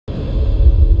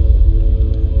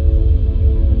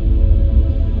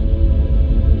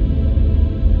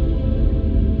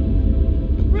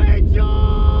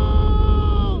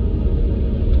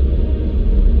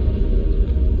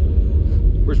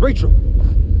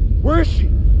Where is she?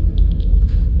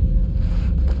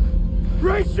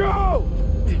 Rachel!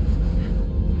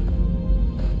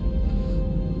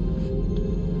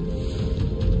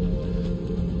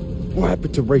 What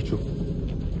happened to Rachel?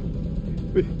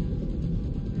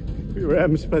 We were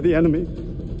ambushed by the enemy.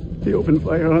 He opened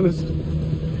fire on us.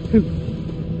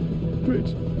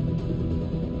 Rich.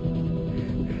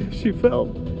 She fell.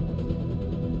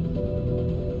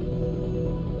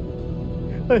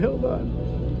 I held on.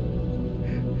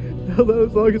 Held on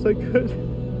as long as I could.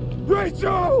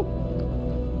 Rachel!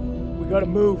 We gotta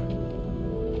move.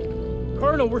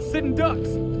 Colonel, we're sitting ducks.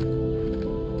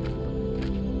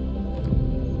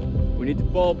 We need to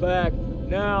fall back.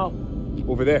 Now.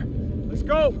 Over there. Let's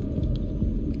go!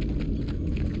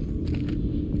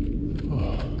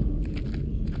 Oh.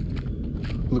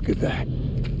 Look at that.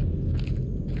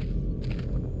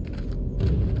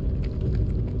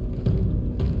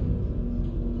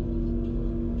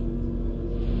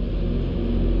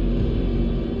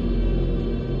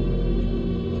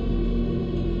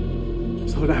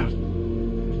 Slow down.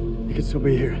 You can still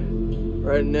be here.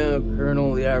 Right now,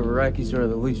 Colonel, the Iraqis are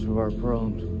the least of our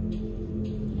problems.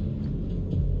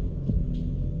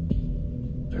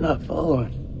 They're not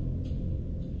following.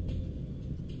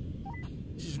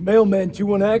 This is Mailman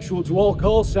 2-1 actual to all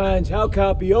call signs. How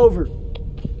copy? Over.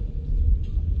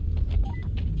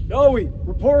 Joey,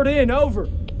 report in. Over.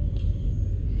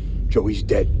 Joey's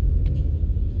dead.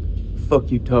 The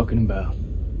fuck you talking about?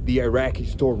 The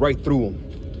Iraqis tore right through him.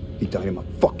 He died in my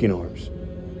fucking arms.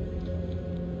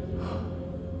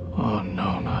 Oh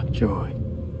no, not Joey.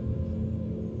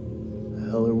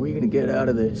 The hell are we gonna get out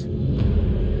of this?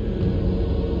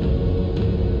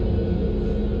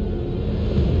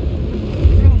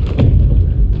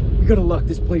 We gotta lock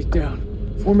this place down.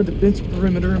 Form a defense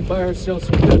perimeter and buy ourselves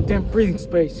some goddamn breathing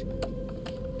space.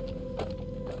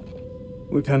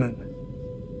 Lieutenant,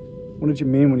 what did you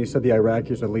mean when you said the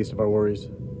Iraqis are the least of our worries?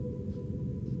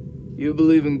 You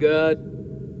believe in God?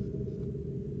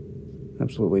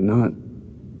 Absolutely not.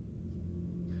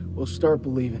 Well, start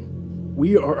believing.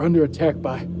 We are under attack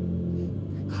by...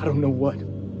 I don't know what.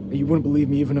 You wouldn't believe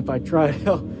me even if I tried.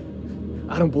 Hell,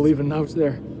 I don't believe in those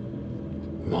there.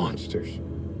 Monsters.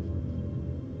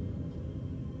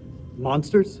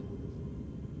 Monsters?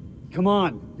 Come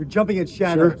on, you're jumping at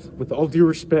shadows. Sir, with all due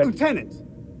respect... Lieutenant,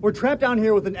 we're trapped down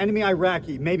here with an enemy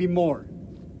Iraqi, maybe more.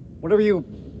 Whatever you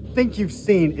think you've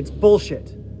seen, it's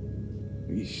bullshit.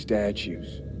 These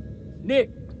statues.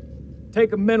 Nick,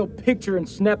 take a mental picture and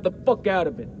snap the fuck out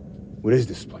of it. What is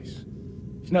this place?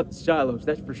 It's not the silos,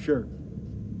 that's for sure.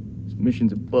 This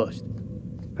mission's a bust.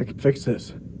 I can fix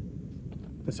this.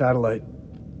 The satellite.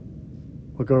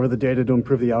 Look over the data to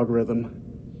improve the algorithm.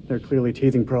 There are clearly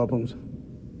teething problems.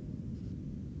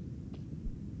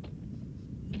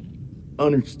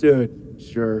 Understood,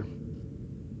 sir.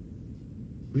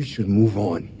 We should move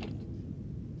on.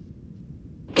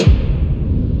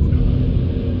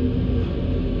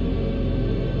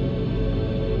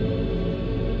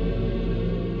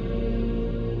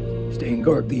 Stay and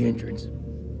guard the entrance.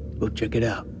 Go check it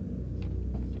out.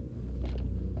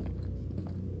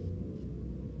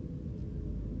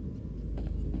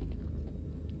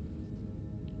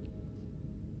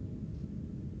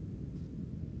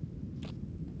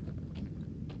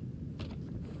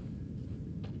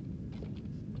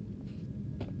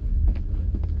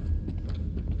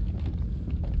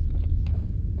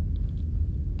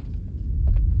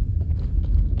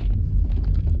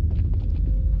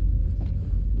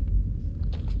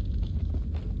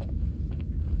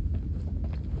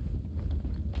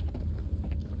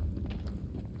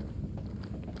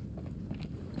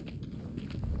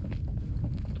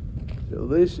 So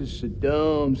this is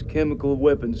Saddam's chemical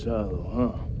weapons silo,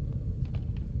 huh?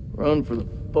 Run for the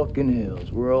fucking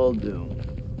hills. We're all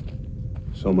doomed.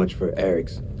 So much for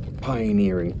Eric's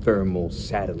pioneering thermal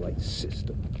satellite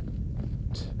system.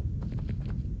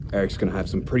 Eric's gonna have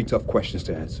some pretty tough questions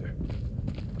to answer.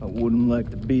 I wouldn't like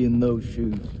to be in those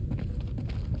shoes.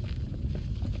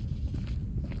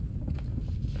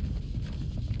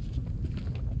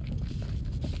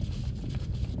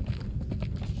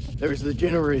 There's the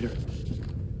generator.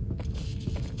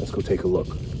 Let's go take a look.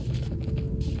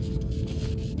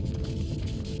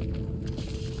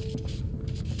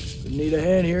 Need a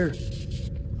hand here?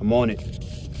 I'm on it.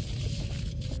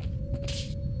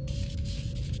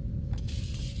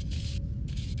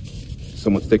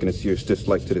 Someone's taking a serious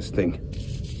dislike to this thing.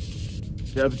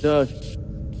 Sabotage.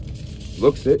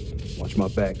 Looks it. Watch my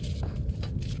back.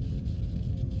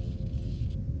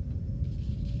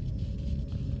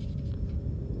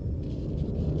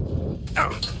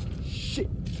 Shit.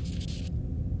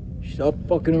 Stop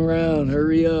fucking around.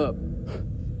 Hurry up.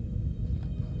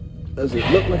 Does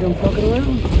it look like I'm fucking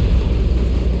around?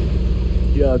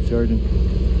 Good job, Sergeant.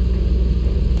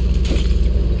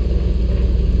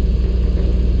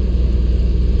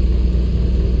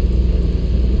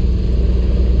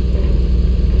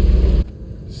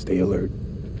 Stay alert.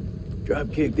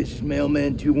 Dropkick, this is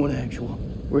Mailman 2-1 Actual.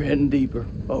 We're heading deeper.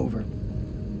 Over.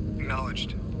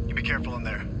 Acknowledged. You be careful in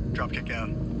there. Dropkick out.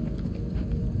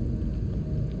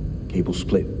 Cable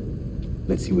split.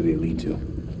 Let's see where they lead to.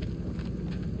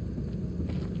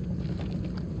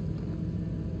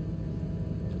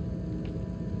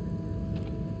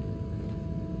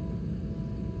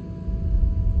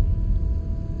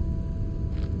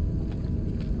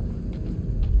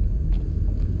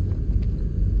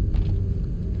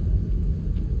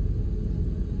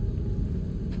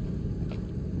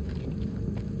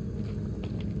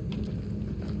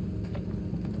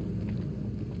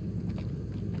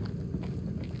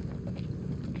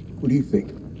 What do you think?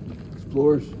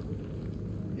 Explorers?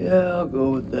 Yeah, I'll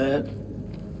go with that.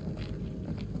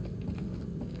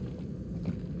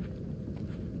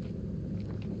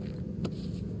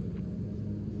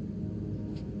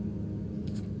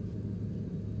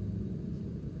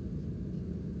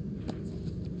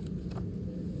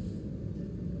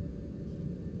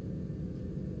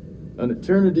 An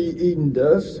eternity eating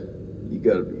dust? You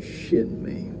gotta be shitting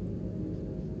me.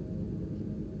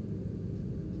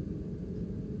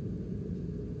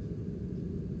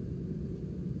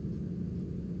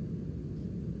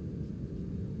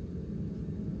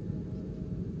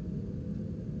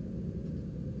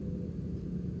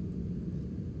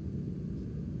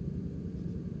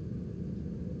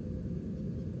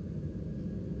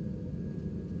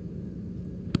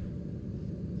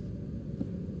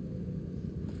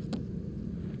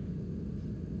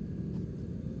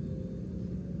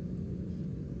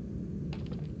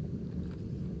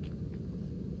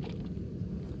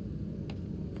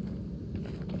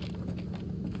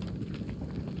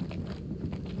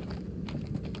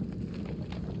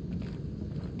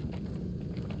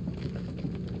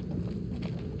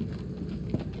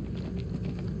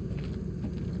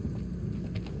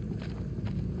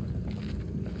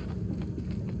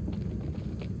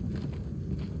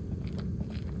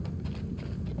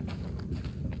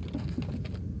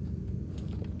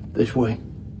 This way.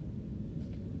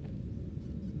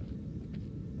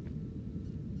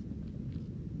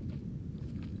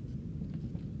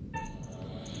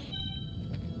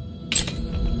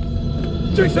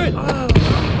 Jason!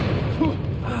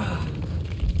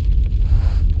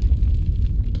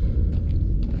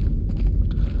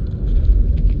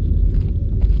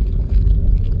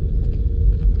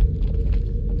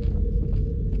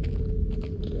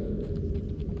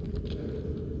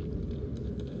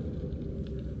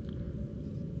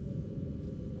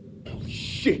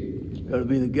 Shit! Gotta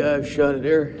be the guy who shot at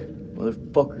Eric.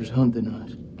 Motherfucker's hunting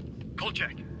us.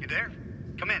 Kolchak, you there?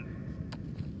 Come in.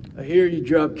 I hear you,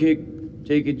 Dropkick.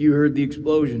 Take it you heard the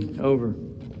explosion. Over.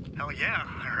 Hell yeah,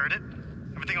 I heard it.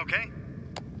 Everything okay?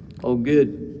 Oh,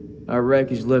 good. Our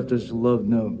Iraqis left us a love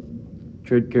note.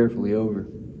 Tread carefully. Over.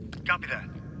 Copy that.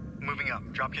 Moving up.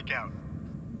 Dropkick out.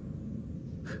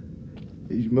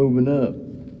 He's moving up.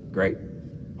 Great.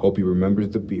 Hope he remembers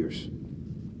the beers.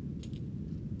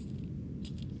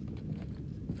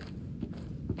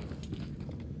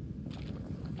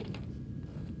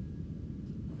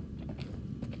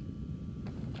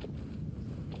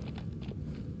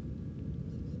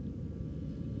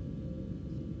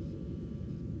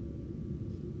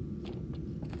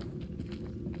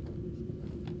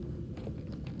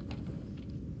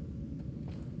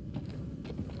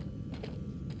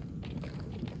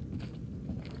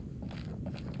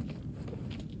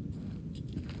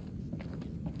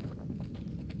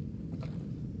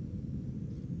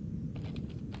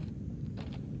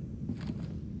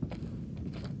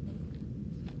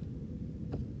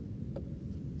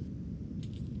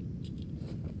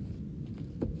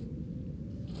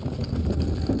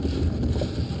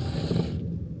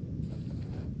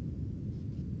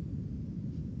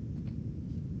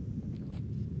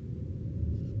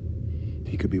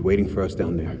 He could be waiting for us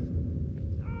down there.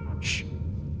 Shh.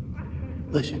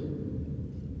 Listen.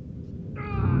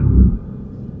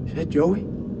 Is that Joey?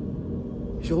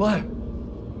 He's alive.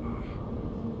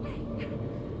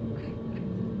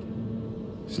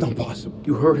 It's not possible.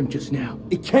 You heard him just now.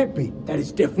 It can't be. That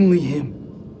is definitely him.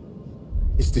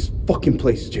 It's this fucking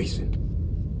place, Jason.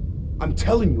 I'm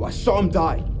telling you, I saw him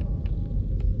die.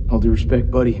 All due respect,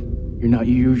 buddy. You're not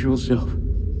your usual self.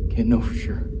 Can't know for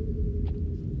sure.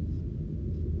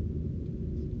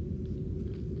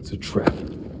 It's a trap.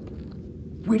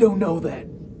 We don't know that.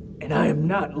 And I am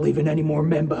not leaving any more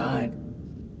men behind.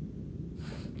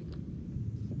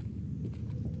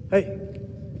 Hey,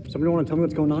 somebody want to tell me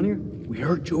what's going on here? We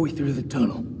heard Joey through the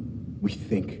tunnel. We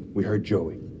think we heard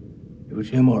Joey. It was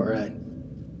him, all right.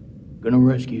 Gonna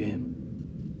rescue him.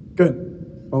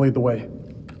 Good. I'll lead the way.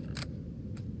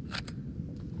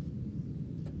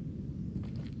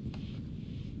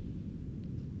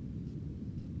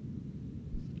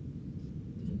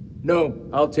 No,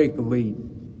 I'll take the lead.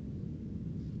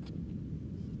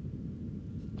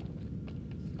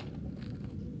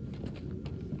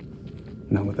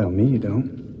 Not without me, you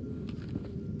don't.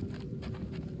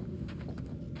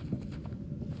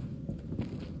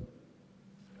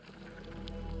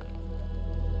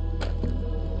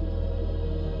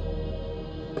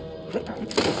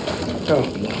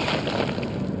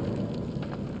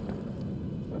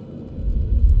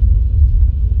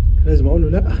 لازم اقول له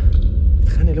لا.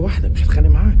 اتخانق لوحدك، مش هتخانق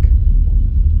معاك.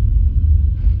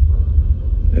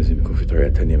 لازم يكون في طريقة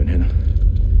تانية من هنا.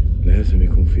 لازم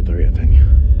يكون في طريقة تانية.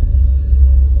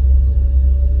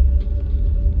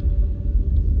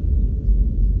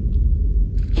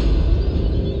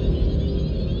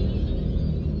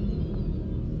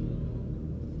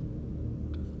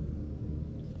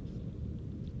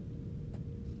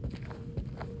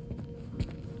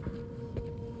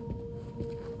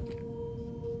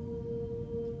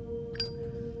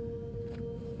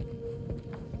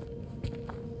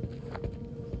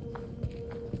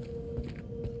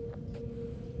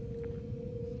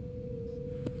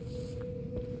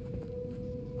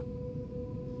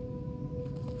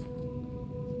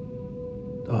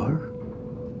 طاهر؟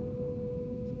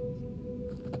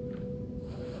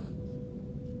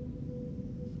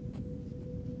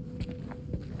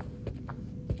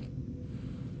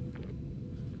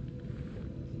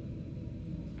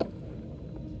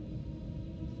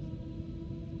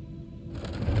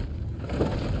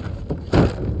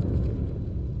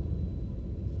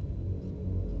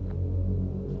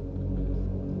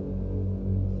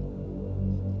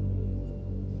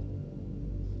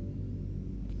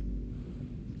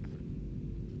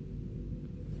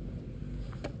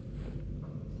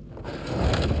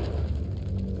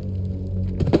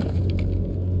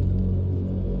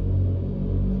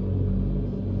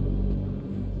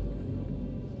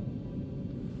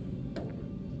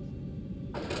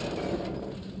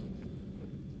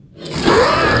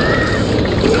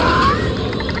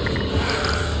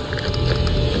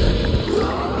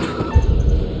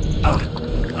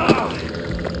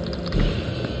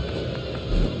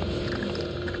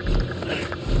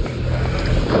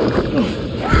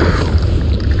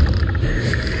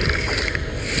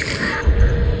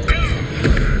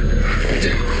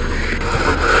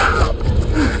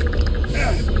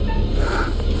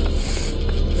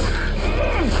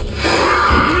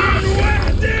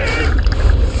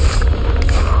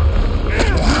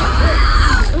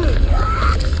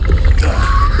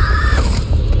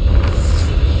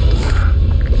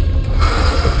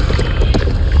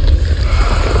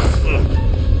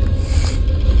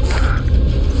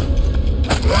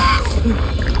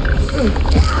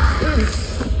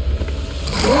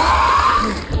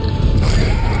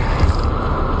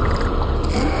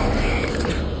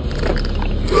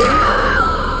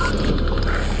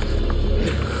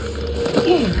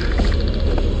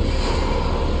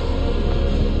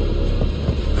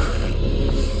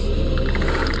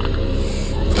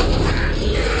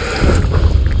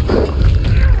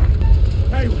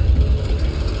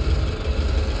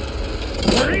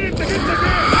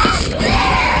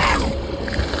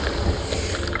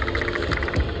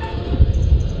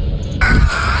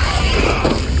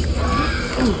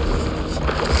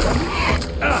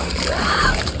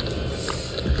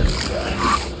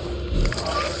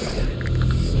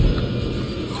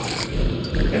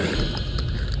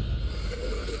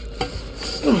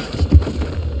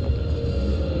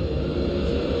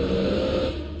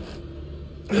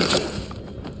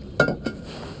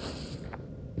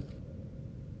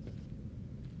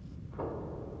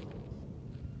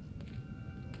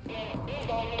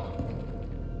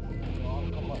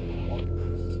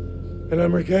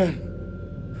 الأمريكان.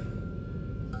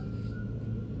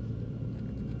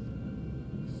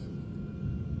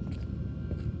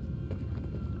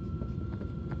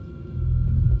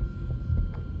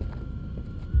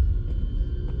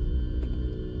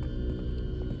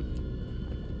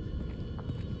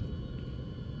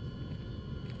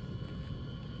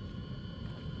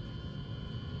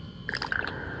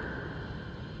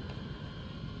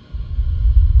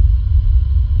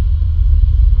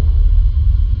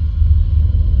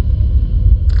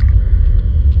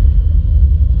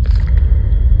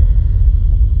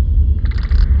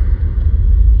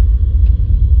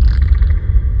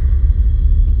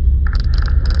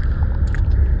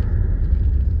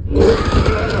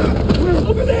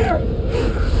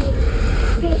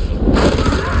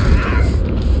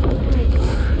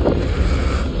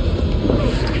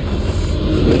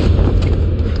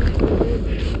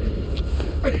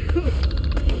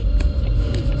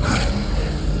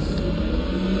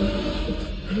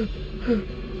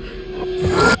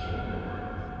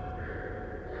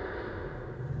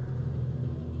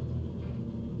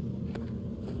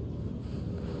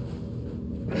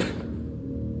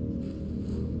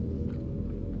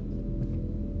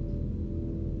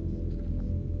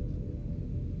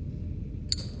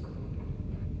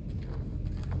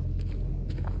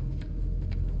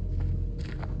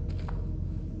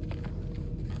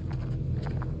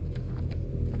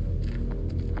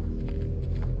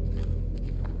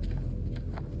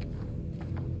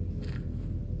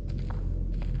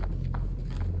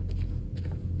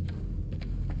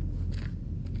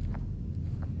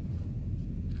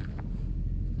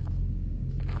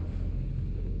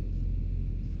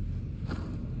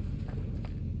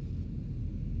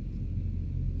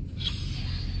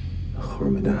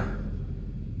 ده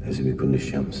لازم يكون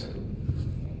للشمس،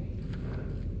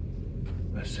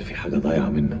 بس في حاجة ضايعة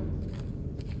منه.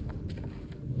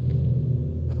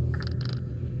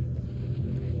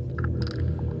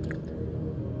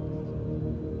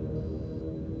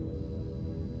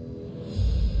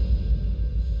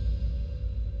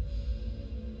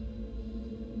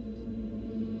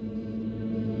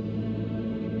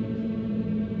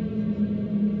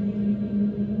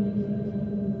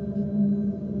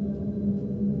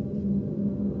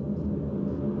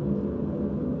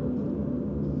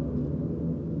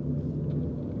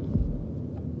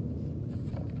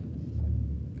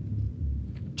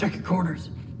 Check your corners.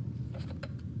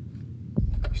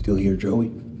 Still here,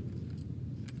 Joey?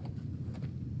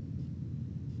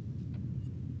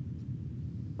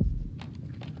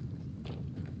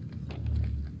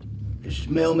 This is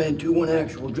Mailman 2-1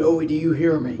 Actual. Joey, do you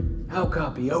hear me? How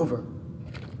copy? Over.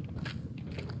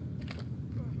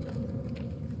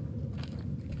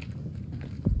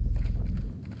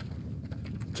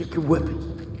 Check your weapons.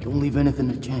 Don't leave anything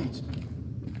to chance.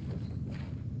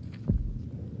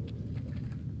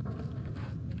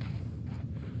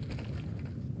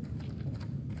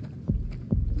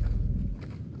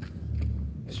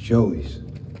 It's Joey's.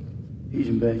 He's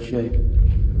in bad shape.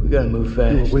 We gotta move You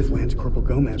fast. were with Lance Corporal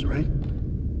Gomez, right?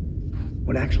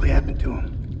 What actually happened to him?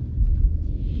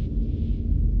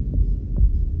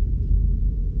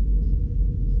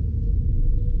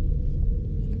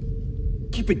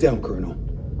 Keep it down, Colonel.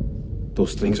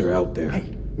 Those things are out there.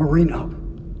 Hey, Marine up.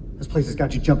 This place has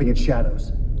got you jumping at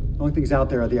shadows. The only things out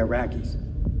there are the Iraqis.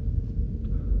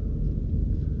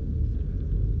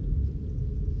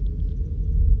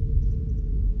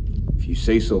 If you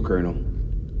say so, Colonel.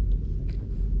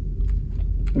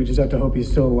 We just have to hope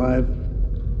he's still alive.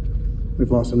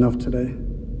 We've lost enough today.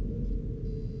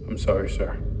 I'm sorry,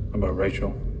 sir, about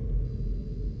Rachel.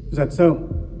 Is that so?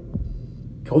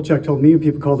 Kolchak told me you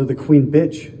people called her the Queen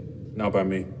Bitch. Not by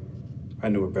me. I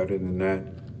knew her better than that.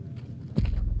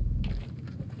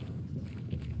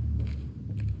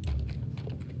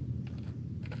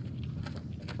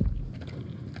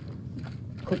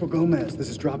 Corporal Gomez, this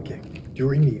is Dropkick. Do you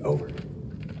read me? Over.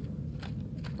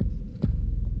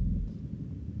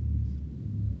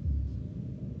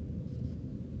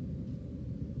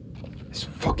 This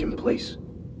fucking place.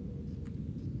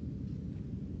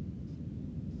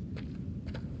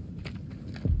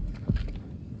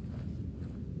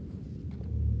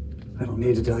 I don't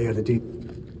need to tell you the deep.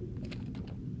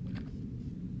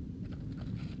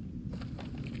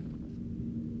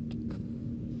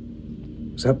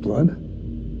 Is that blood?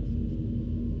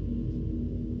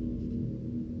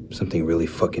 Something really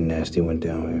fucking nasty went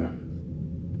down here.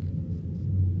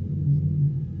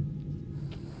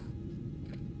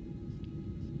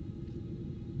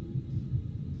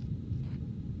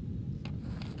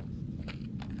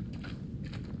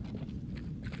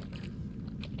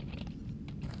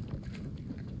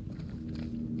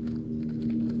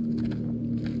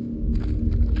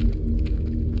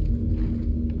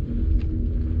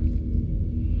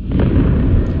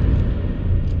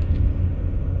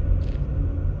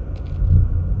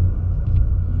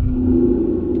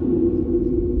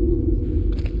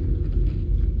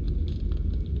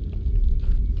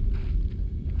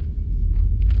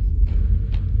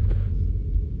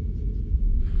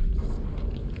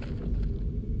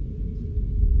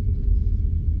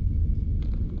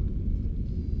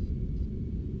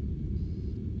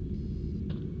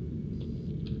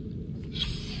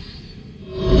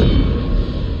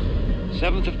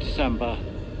 December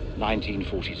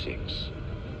 1946.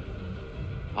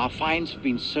 Our finds have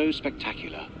been so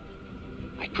spectacular,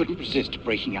 I couldn't resist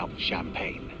breaking out with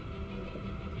champagne.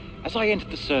 As I entered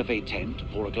the survey tent to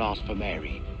pour a glass for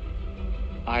Mary,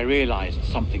 I realized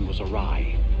something was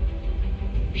awry.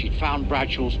 She'd found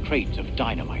Bradshaw's crate of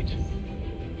dynamite.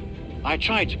 I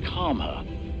tried to calm her,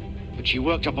 but she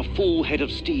worked up a full head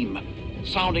of steam,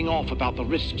 sounding off about the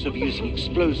risks of using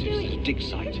explosives at a dig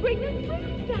site.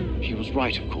 She was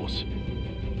right, of course.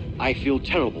 I feel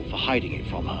terrible for hiding it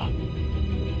from her.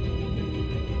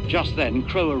 Just then,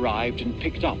 Crow arrived and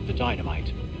picked up the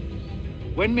dynamite.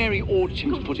 When Mary ordered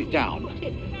him to put it down,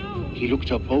 he looked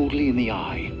her boldly in the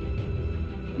eye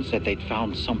and said they'd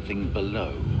found something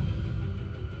below.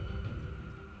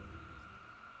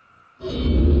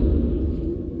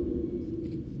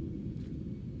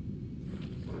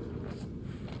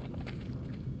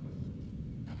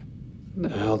 What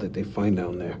the hell did they find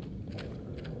down there?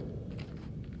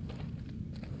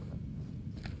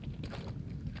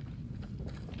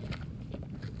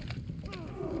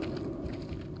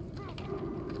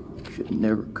 Should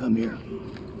never come here.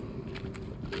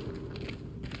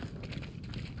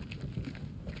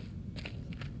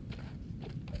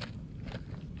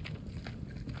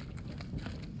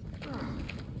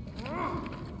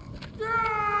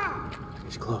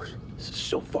 He's close. This is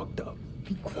so fucked up.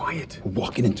 Be quiet. We're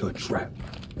walking into a trap.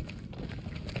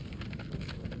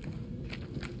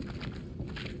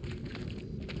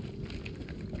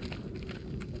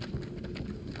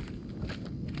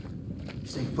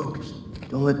 Stay focused.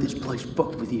 Don't let this place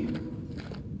fuck with you.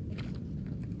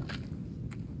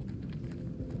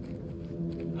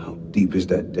 How deep is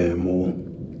that damn hole?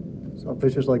 Saw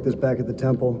fissures like this back at the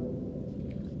temple.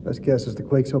 Best guess is the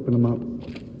quakes opened them up.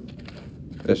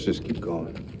 Let's just keep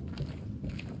going.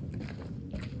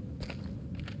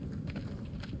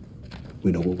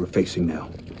 We know what we're facing now.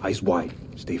 Eyes wide.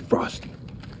 Stay frosty.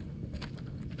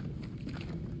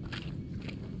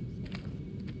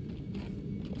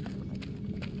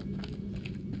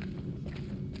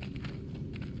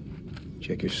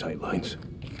 Check your sight lines.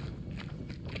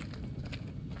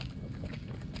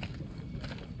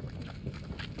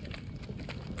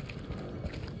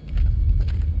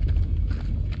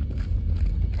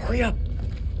 Hurry up.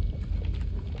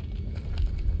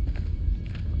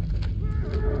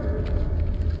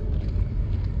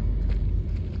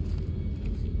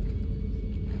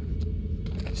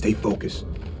 Stay focused.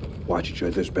 Watch each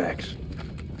other's backs.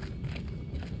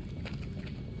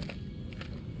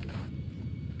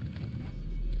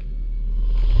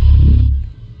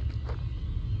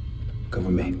 Cover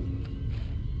me.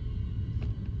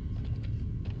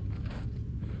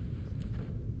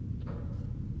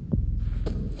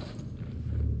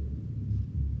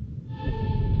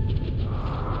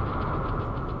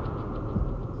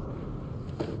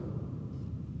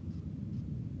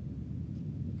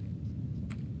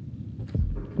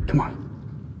 Come on.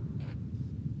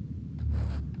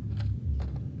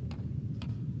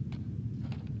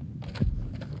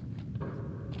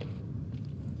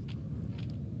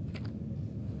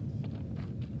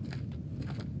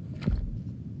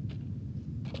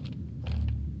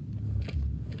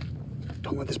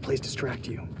 Don't let this place distract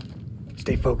you.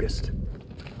 Stay focused.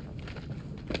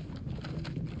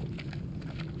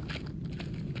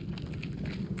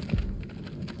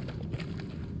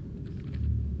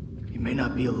 You may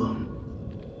not be alone.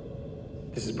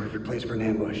 This is a perfect place for an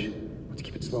ambush. Let's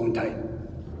keep it slow and tight.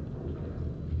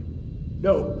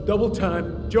 No, double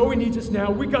time. Joey needs us now.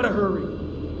 We gotta hurry.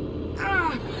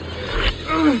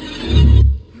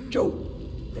 Joe,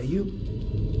 that you?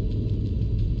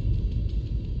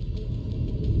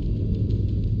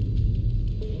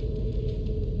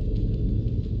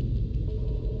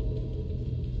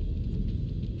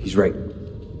 He's right.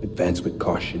 Advance with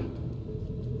caution.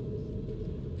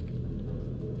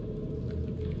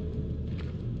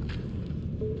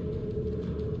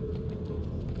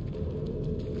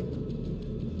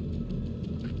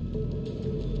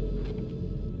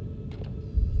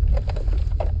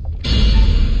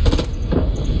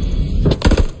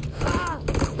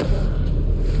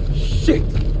 Shit!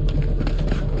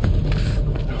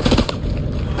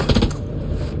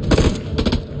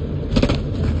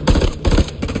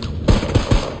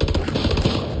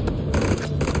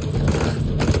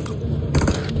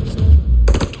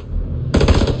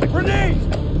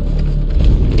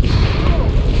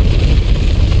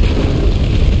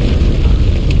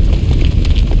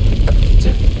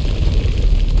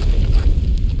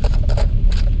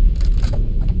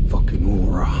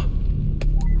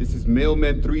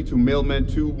 Mailman 3 to Mailman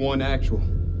 2-1 actual.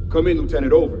 Come in,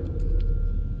 Lieutenant, over.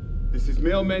 This is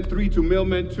Mailman 3 to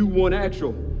Mailman 2-1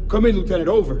 actual. Come in, Lieutenant,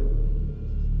 over.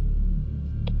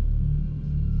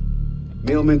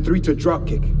 Mailman 3 to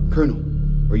Dropkick. Colonel,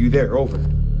 are you there? Over.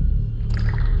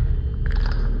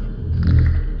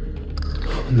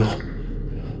 Oh, no.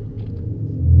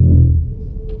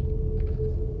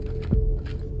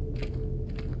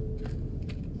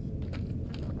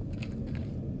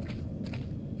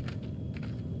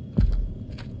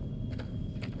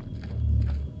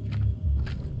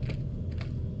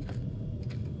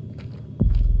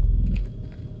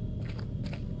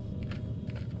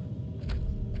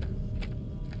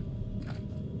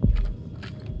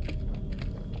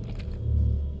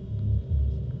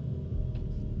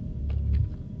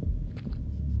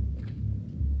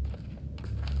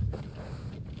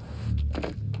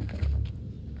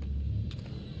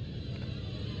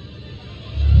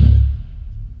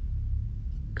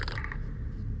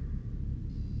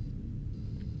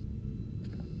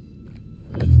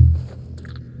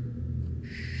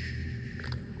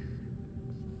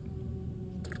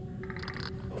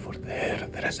 Over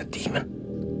there is a demon.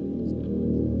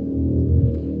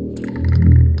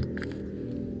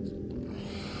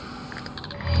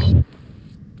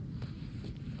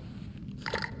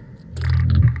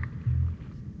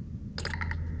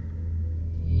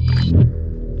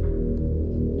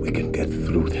 We can get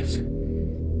through this,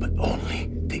 but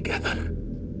only together.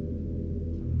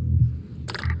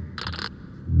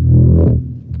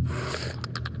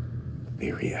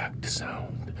 They react to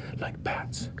sound like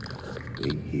bats.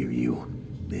 They hear you.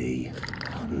 They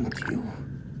hunt you.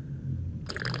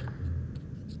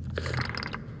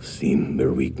 Seen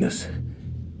their weakness.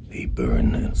 They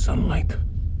burn in sunlight.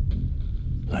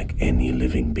 Like any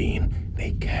living being,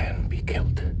 they can be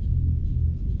killed.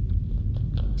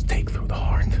 Stake through the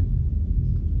heart.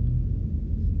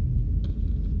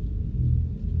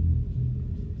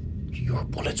 Your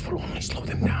bullets will only slow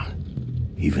them down.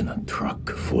 Even a truck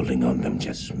falling on them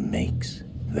just makes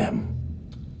them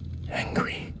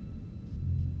angry.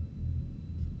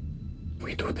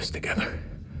 We do this together,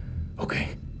 okay?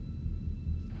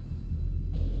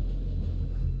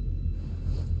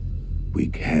 We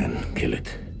can kill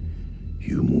it.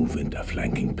 You move into a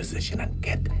flanking position and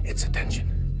get its attention.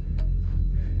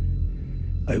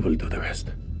 I will do the rest.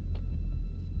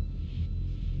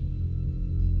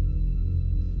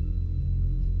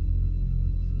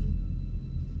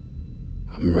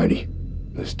 I'm ready.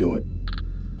 Let's do it.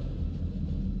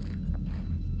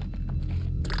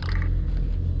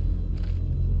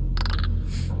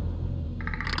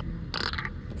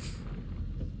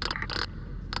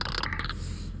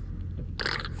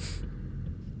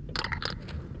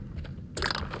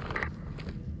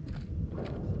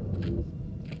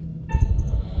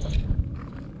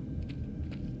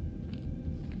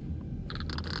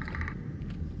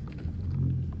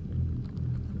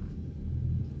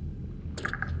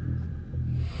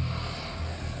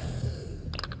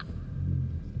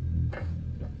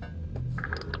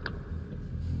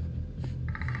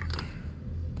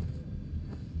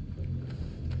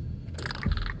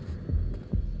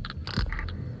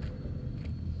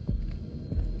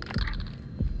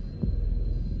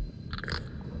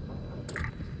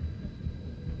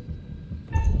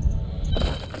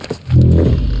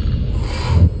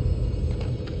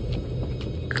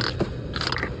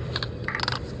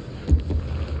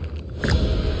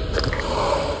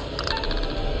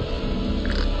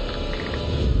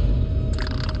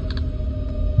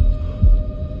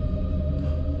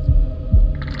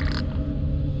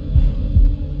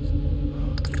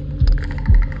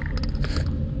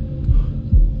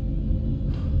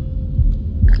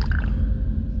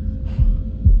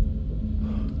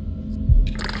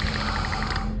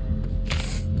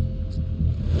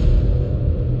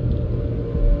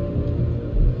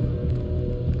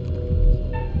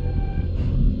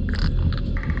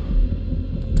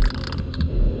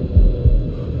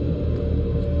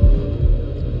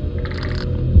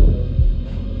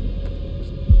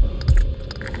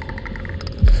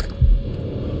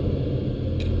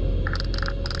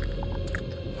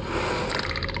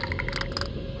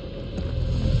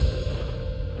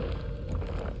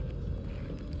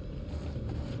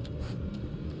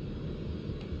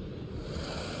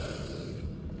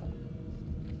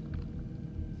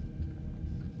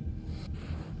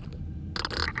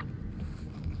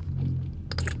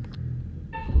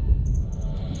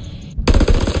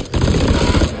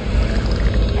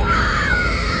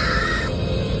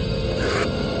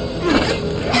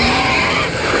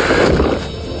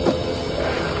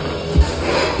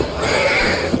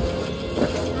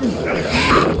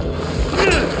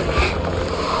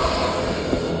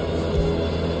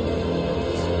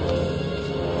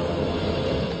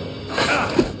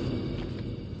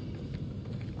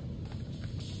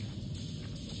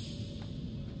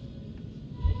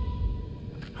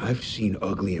 I've seen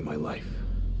ugly in my life,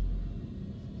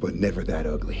 but never that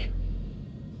ugly.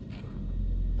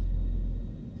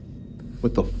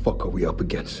 What the fuck are we up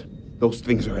against? Those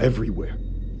things are everywhere.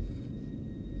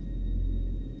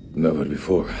 Never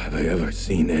before have I ever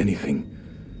seen anything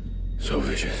so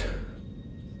vicious.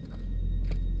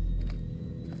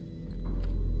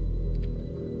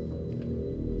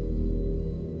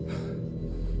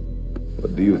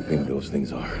 What do you think those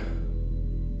things are?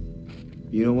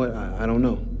 You know what? I don't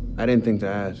know. I didn't think to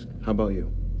ask. How about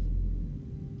you?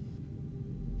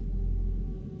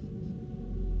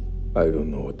 I don't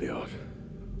know what they are.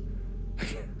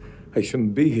 I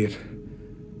shouldn't be here.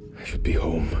 I should be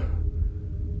home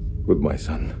with my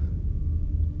son.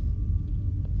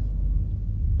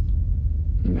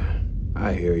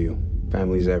 I hear you.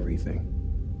 Family's everything.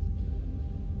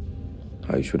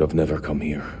 I should have never come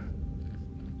here.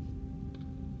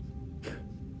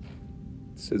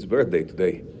 It's his birthday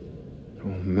today. Oh,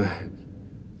 man.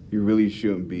 You really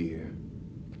shouldn't be here.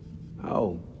 How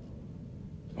old?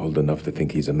 Old enough to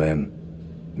think he's a man.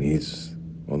 And he's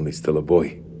only still a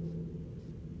boy.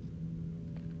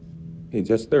 He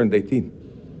just turned 18.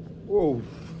 Whoa.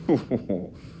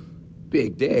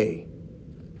 Big day.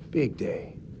 Big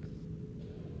day.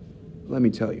 Let me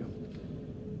tell you.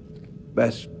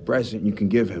 Best present you can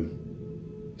give him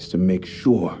is to make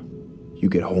sure you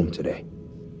get home today.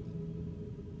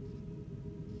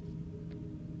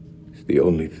 It's the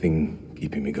only thing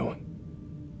keeping me going.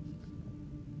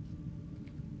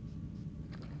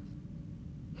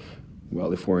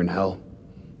 Well, if we're in hell,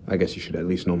 I guess you should at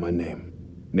least know my name.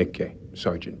 Nick K,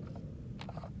 Sergeant.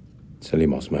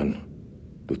 Salim Osman,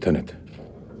 Lieutenant.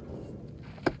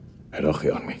 Iraqi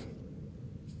Army.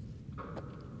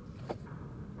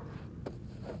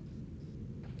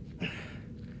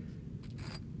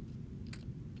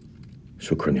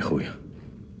 شكرا يا خويا.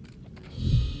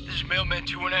 This is Mailman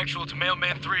 2-1 actual to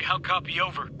Mailman 3. How copy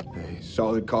over? Hey,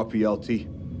 solid copy, LT.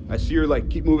 I see your light.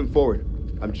 Keep moving forward.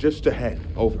 I'm just ahead.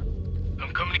 Over.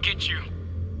 I'm coming to get you.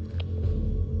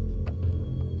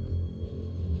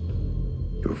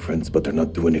 You're friends, but they're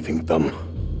not doing anything dumb.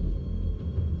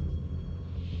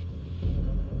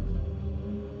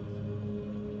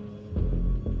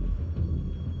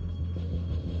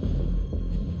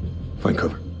 Find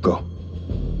cover. Go.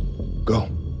 Go.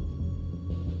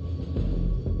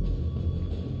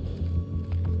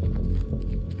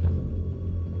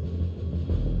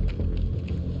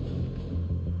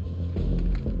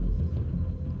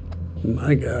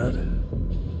 My God.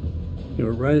 You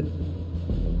were right.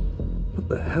 What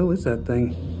the hell is that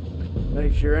thing?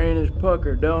 Makes your anus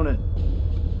pucker, don't it?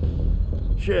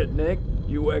 Shit, Nick.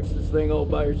 You waxed this thing all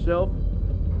by yourself?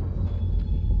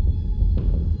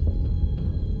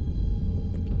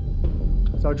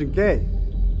 Sergeant Gay.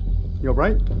 You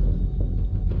alright?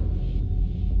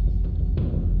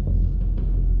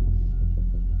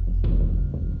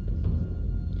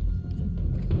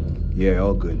 Yeah,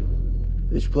 all good.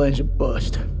 This plan's a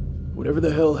bust. Whatever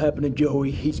the hell happened to Joey,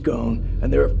 he's gone,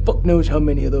 and there are fuck knows how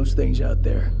many of those things out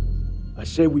there. I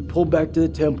say we pull back to the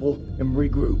temple and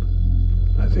regroup.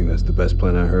 I think that's the best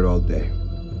plan I heard all day.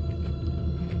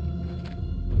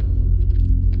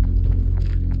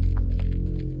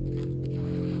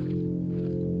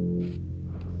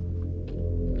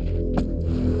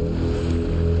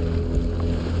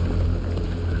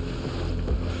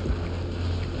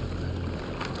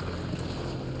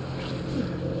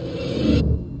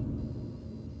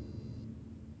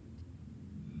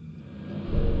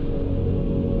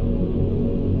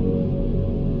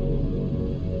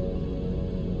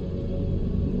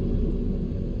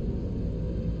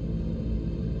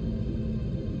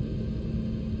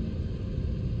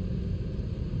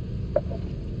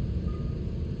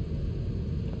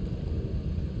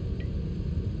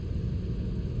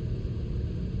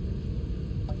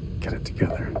 Get it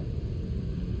together.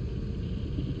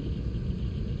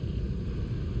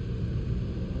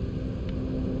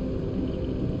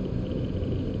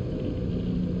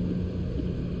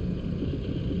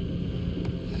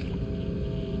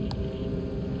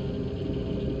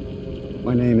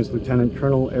 My name is Lieutenant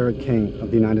Colonel Eric King of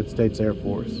the United States Air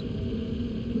Force.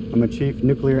 I'm a chief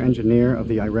nuclear engineer of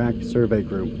the Iraq Survey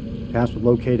Group, tasked with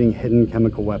locating hidden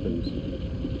chemical weapons.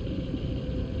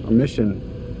 Our mission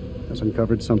has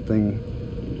uncovered something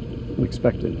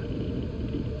unexpected.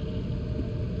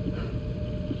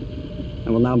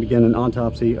 And will now begin an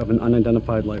autopsy of an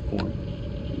unidentified life form.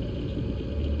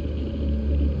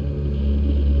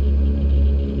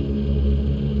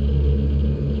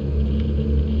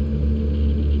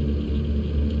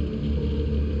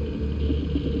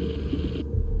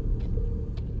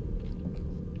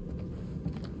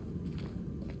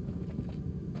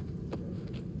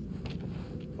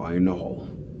 Find the hole.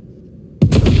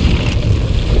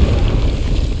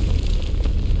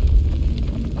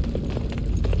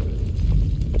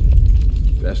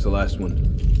 That's the last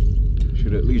one.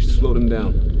 Should at least slow them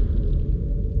down.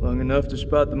 Long enough to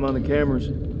spot them on the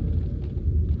cameras.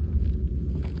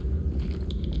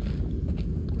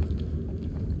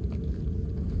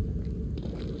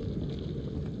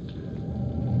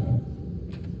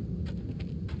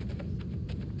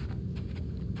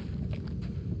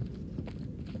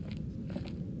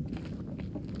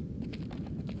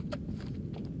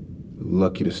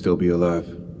 Lucky to still be alive.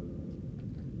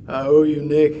 I owe you,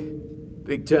 Nick.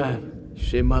 Big time. You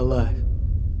saved my life.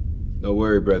 Don't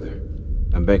worry, brother.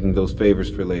 I'm banking those favors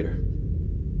for later.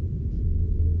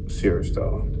 Serious,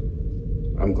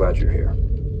 darling. I'm glad you're here.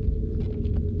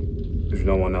 There's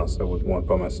no one else I would want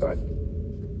by my side.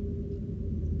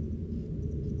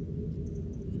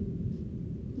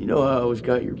 You know I always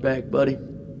got your back, buddy.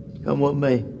 Come what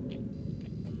may.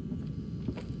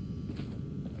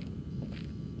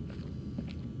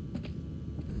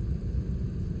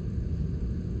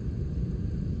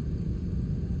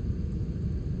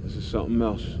 This is something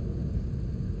else.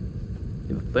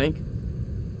 You think?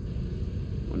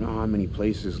 I know how many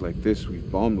places like this we've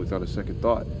bombed without a second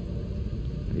thought.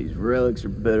 These relics are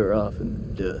better off in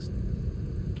the dust.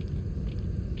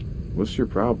 What's your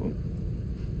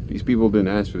problem? These people didn't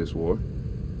ask for this war.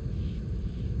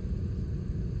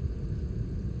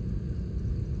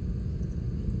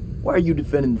 Why are you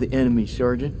defending the enemy,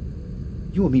 Sergeant?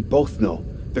 You and me both know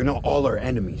they're not all our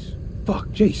enemies.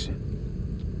 Fuck, Jason.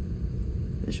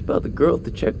 This about the girl at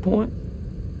the checkpoint?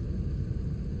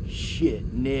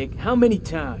 Shit, Nick. How many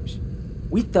times?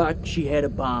 We thought she had a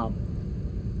bomb.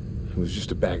 It was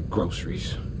just a bag of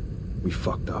groceries. We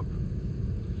fucked up.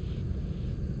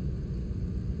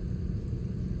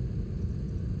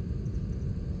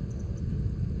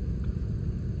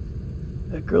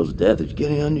 That girl's death is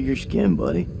getting under your skin,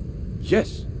 buddy.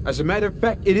 Yes, as a matter of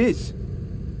fact, it is.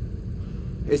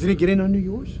 Isn't it getting under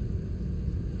yours?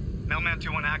 Mailman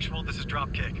 2-1 actual, this is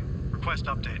Dropkick. Request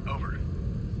update, over.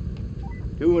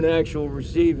 2-1 actual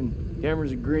receiving.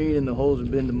 Cameras are green and the holes have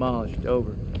been demolished.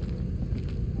 Over.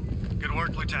 Good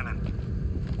work, Lieutenant.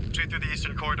 Retreat through the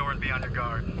eastern corridor and be on your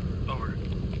guard. Over.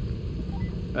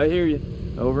 I hear you.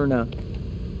 Over and out.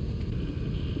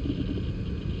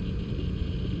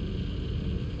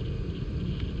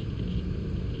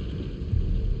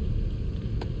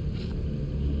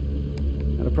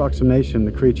 At approximation,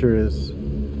 the creature is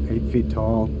 8 feet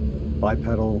tall,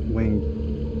 bipedal, winged.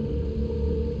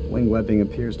 Wing webbing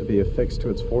appears to be affixed to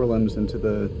its forelimbs into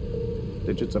the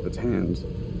digits of its hands.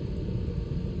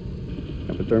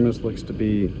 Epidermis looks to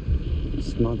be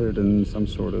smothered in some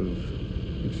sort of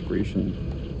excretion.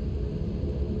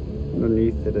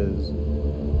 Underneath it is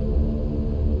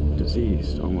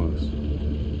diseased, almost.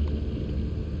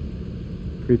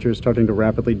 Creature is starting to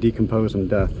rapidly decompose in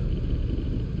death.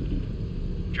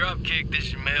 Dropkick, this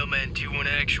is Mailman 2-1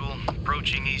 actual,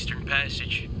 approaching Eastern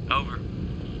Passage. Over.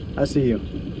 I see you.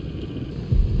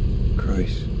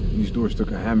 Christ, these doors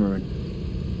took a hammering.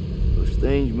 Those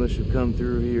things must have come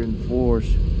through here in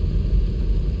force.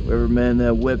 Whoever manned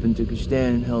that weapon took a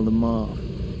stand and held them off.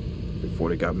 Before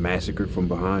they got massacred from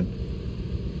behind.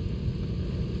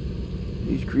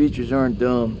 These creatures aren't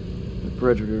dumb. They're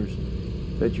predators.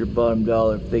 Bet your bottom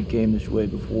dollar if they came this way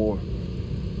before,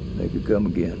 they could come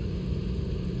again.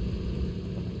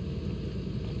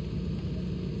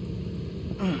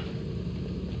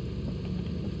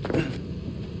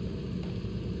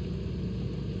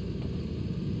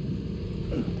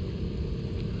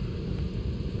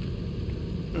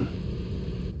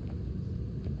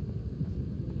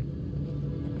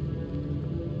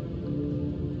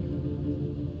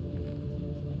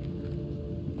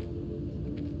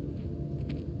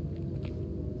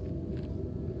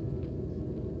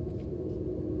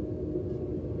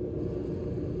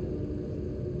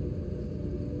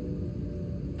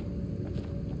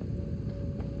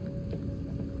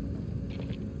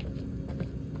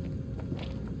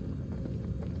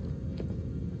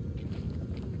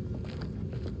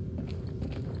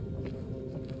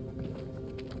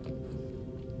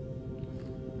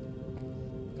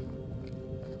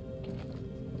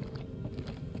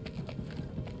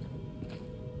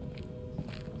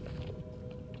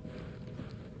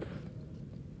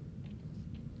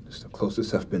 It's the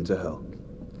closest I've been to hell.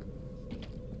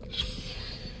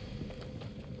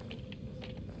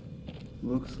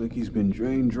 Looks like he's been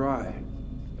drained dry.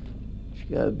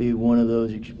 It's gotta be one of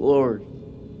those explorers.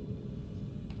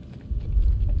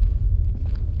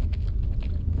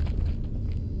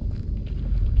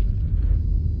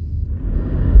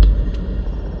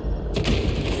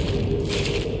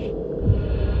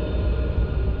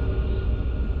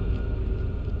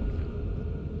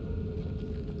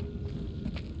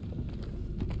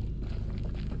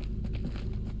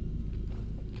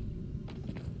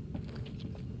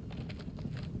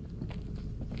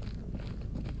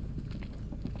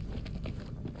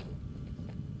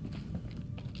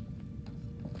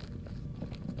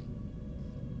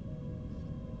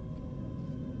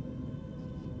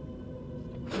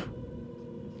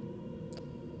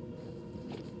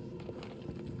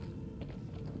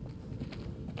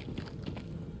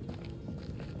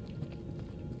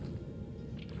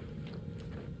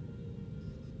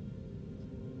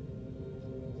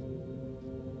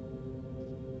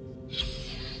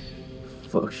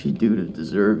 Fuck she do to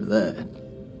deserve that?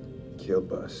 Killed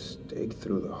by a stake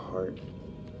through the heart.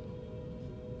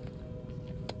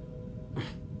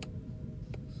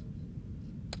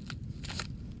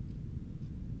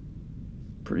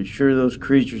 Pretty sure those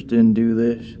creatures didn't do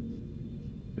this.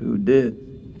 Who did?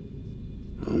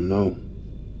 I don't know.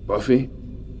 Buffy?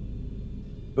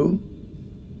 Who?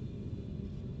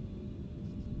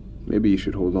 Maybe you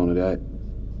should hold on to that.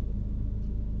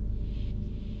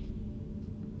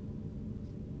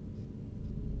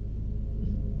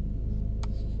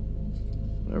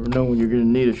 Never know when you're gonna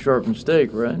need a sharpened stake,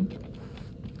 right?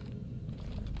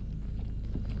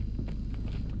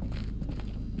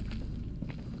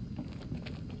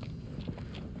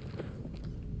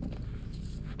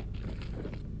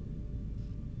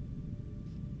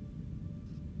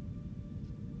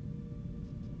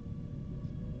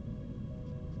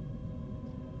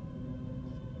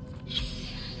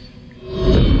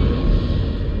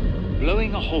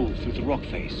 hole through the rock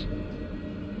face,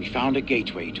 we found a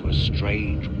gateway to a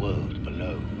strange world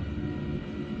below.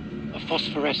 A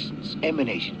phosphorescence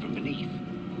emanated from beneath,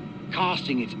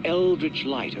 casting its eldritch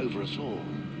light over us all.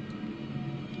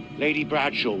 Lady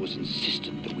Bradshaw was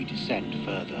insistent that we descend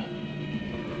further.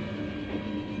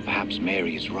 Perhaps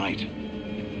Mary is right,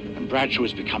 and Bradshaw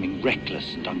is becoming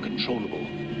reckless and uncontrollable.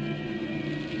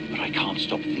 But I can't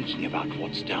stop thinking about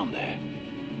what's down there.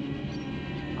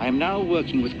 I am now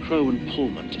working with Crow and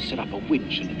Pullman to set up a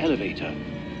winch and elevator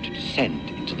to descend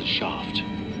into the shaft.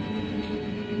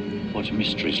 What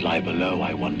mysteries lie below,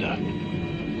 I wonder,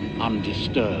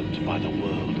 undisturbed by the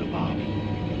world above.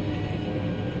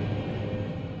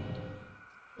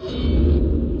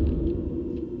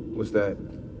 What's that?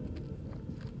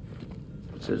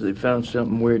 Says they found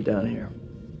something weird down here.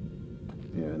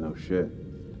 Yeah, no shit.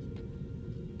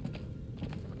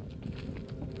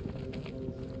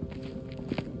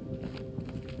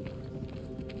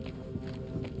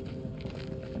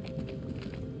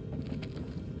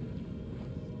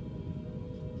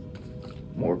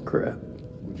 More crap.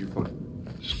 What'd you find?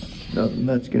 Nothing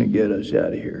that's gonna get us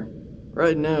out of here.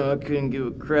 Right now, I couldn't give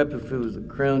a crap if it was the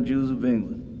crown jewels of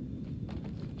England.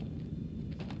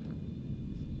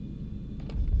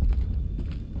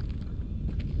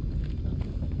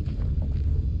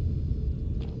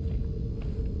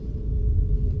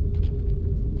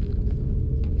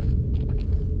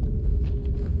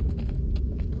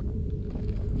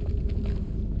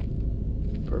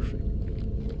 Perfect.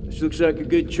 This looks like a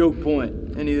good choke point.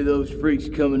 Any of those freaks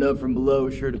coming up from below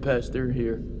are sure to pass through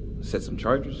here. Set some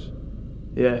charges?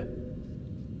 Yeah.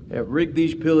 Yeah, rig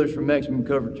these pillars for maximum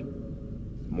coverage.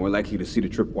 More likely to see the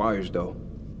trip wires, though.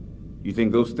 You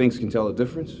think those things can tell a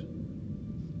difference?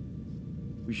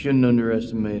 We shouldn't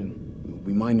underestimate them.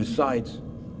 We mine the sides.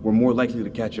 We're more likely to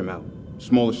catch them out.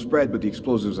 Smaller spread, but the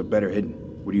explosives are better hidden.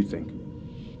 What do you think?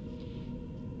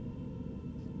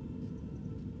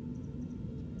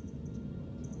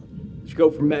 Let's go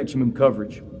for maximum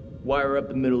coverage. Wire up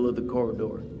the middle of the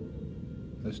corridor.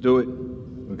 Let's do it.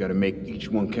 We gotta make each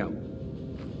one count.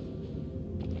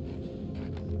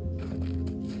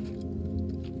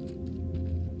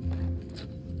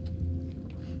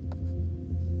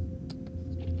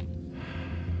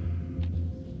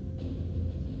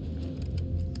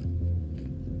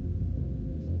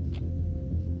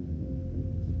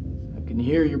 I can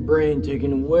hear your brain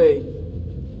ticking away.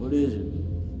 What is it?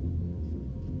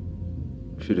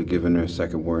 Should have given her a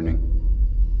second warning.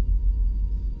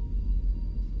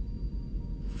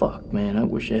 Fuck, man, I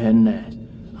wish I hadn't asked.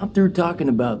 I'm through talking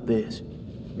about this.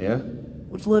 Yeah?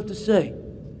 What's left to say?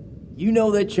 You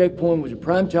know that checkpoint was a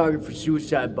prime target for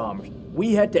suicide bombers.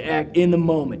 We had to act in the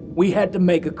moment. We had to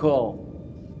make a call.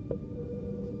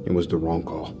 It was the wrong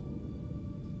call.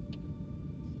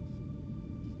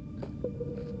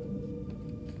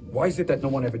 Why is it that no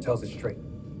one ever tells it straight?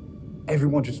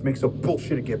 Everyone just makes up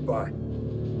bullshit to get by.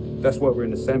 That's why we're in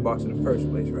the sandbox in the first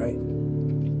place, right?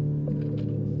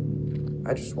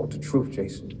 I just want the truth,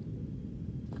 Jason.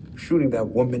 Shooting that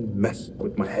woman messed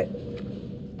with my head.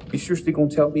 You seriously gonna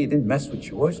tell me it didn't mess with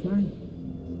yours, man?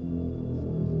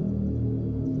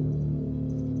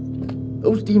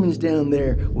 Those demons down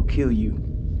there will kill you,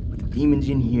 but the demons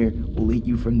in here will eat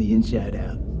you from the inside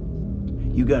out.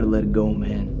 You gotta let it go,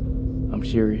 man. I'm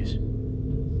serious.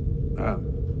 Ah,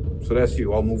 so that's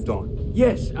you, all moved on.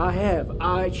 Yes, I have.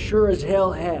 I sure as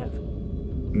hell have.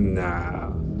 Nah,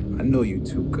 I know you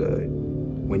too good.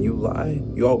 When you lie,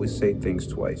 you always say things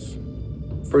twice.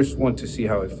 First one to see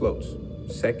how it floats.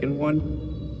 Second one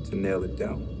to nail it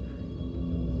down.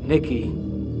 Nikki,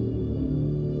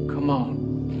 come on.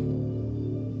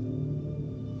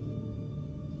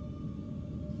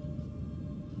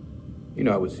 You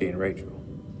know I was seeing Rachel.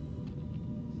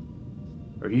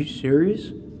 Are you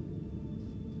serious?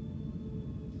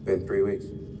 Been 3 weeks.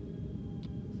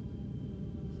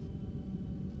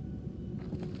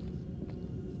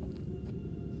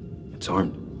 It's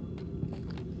armed.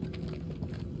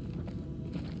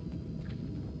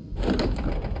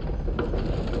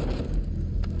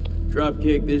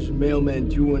 Dropkick, this is Mailman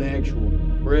 2-1 Actual.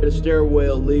 We're at a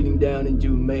stairwell leading down into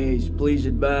a maze. Please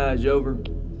advise, over.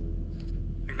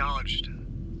 Acknowledged.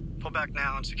 Pull back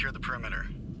now and secure the perimeter.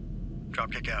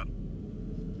 Dropkick out.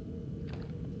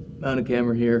 Mount a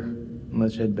camera here, and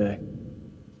let's head back.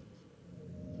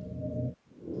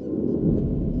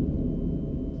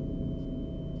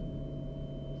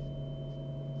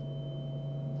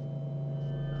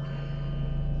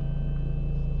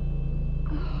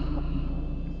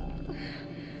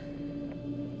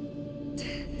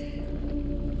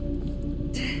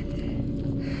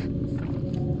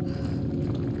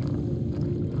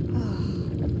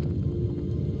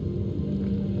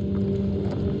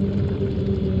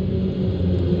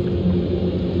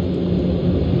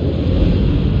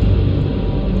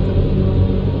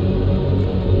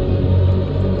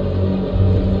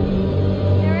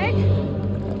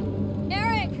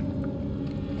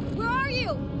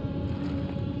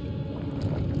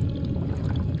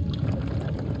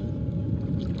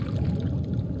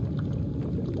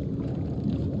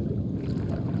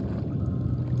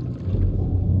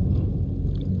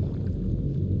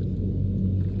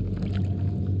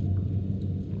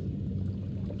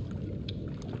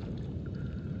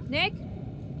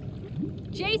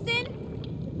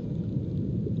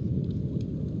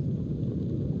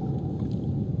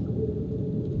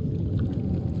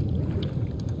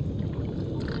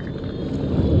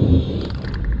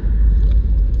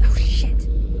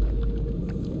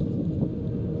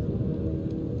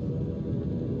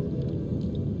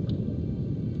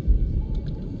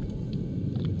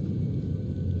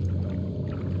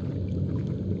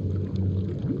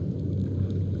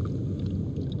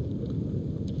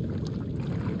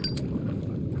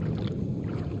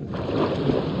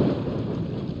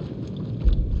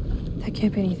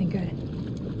 Can't be anything good.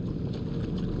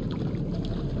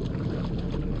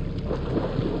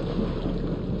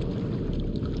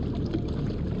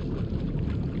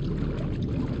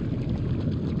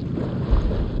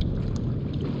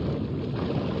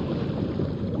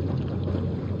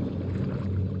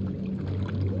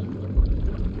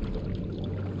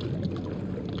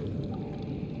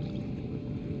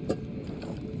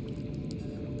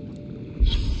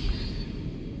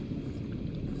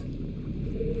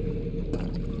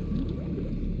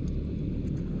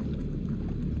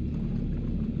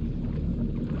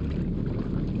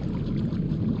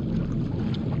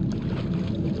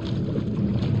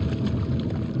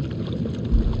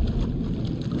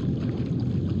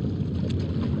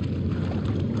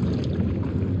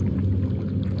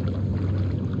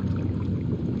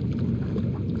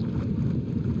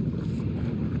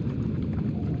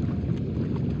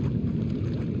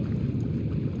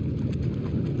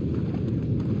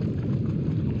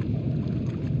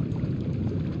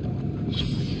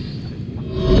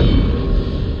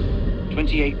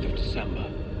 December.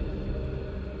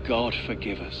 God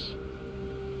forgive us.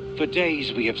 For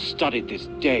days we have studied this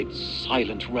dead,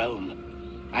 silent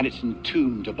realm and its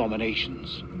entombed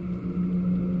abominations.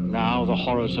 Now the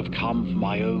horrors have come for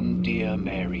my own dear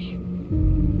Mary.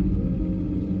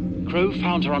 Crow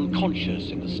found her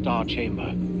unconscious in the Star Chamber,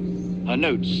 her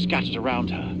notes scattered around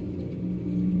her.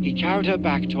 He carried her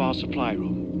back to our supply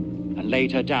room and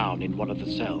laid her down in one of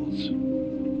the cells.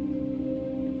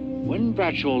 When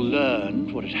Bradshaw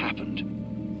learned what had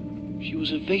happened, she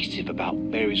was evasive about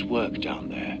Mary's work down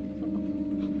there.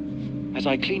 As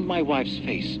I cleaned my wife's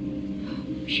face,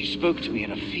 she spoke to me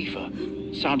in a fever,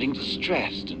 sounding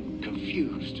distressed and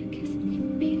confused.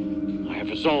 I have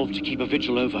resolved to keep a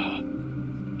vigil over her.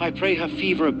 I pray her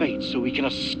fever abates so we can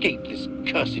escape this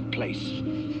cursed place.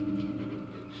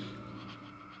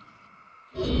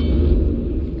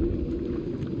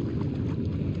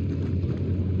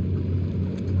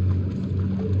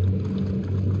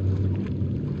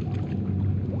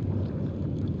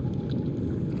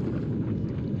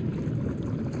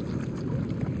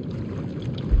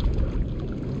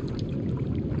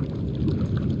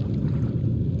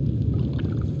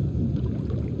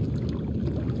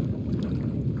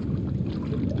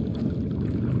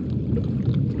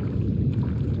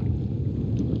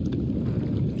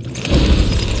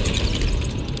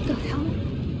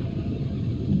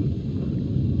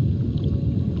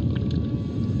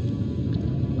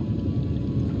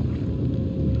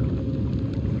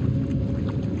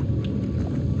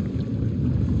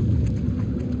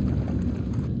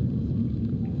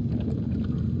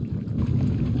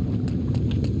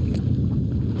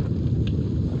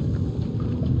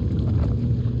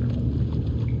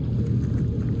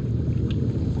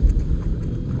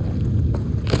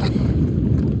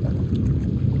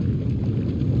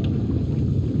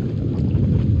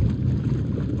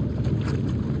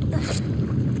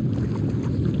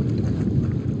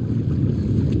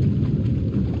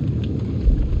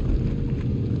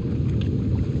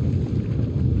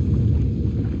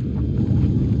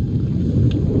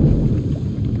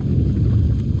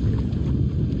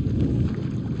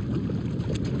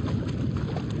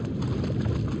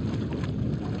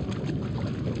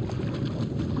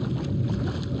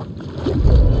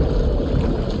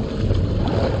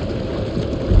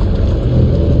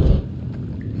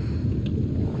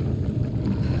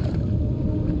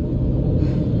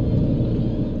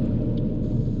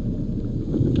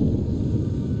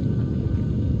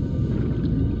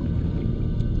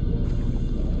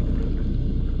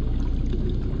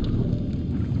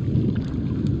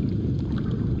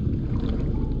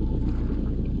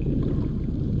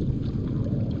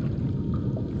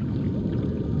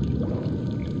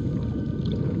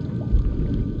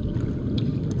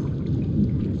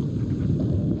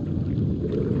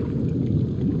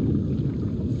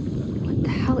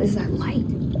 Is that light?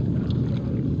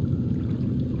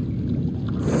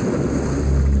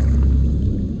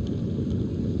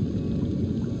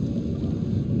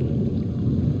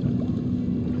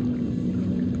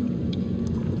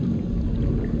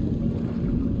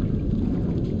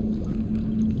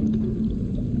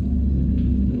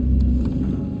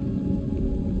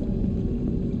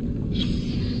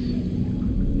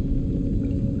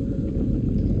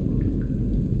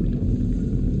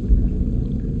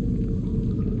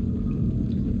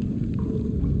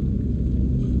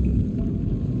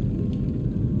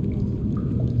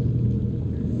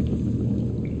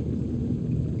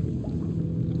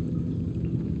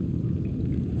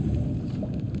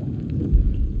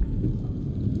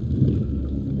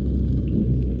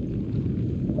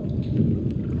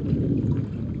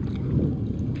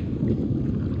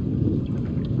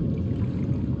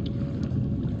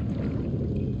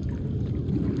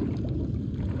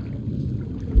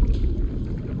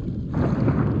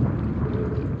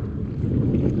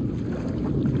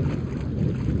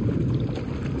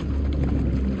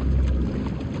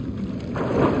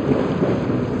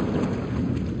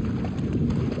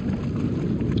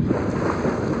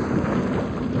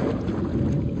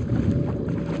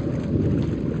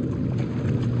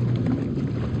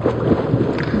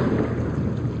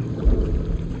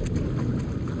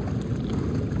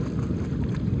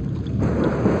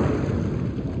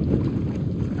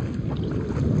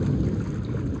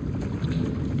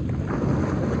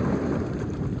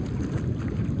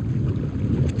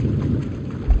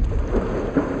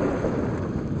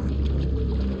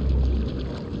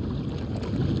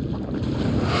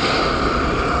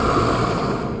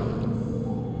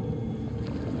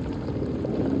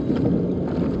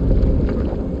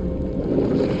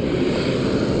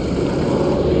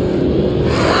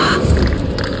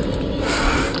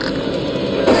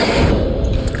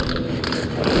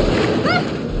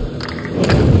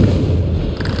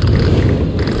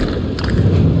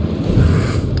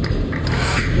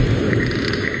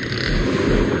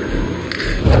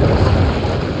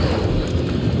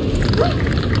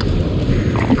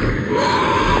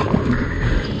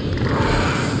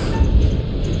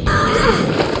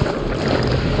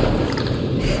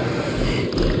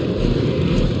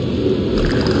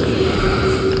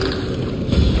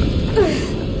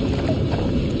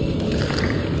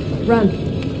 Run.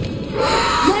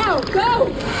 Now, go!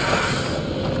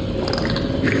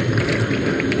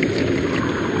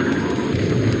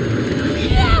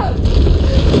 Yeah!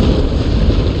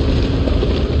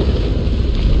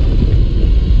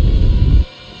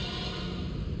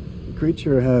 The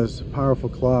creature has powerful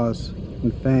claws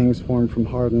and fangs formed from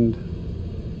hardened,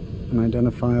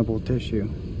 unidentifiable tissue.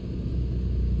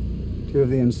 Two of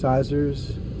the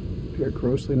incisors appear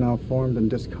grossly malformed and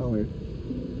discolored,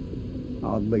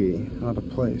 oddly out of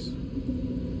place.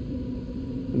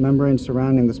 The membrane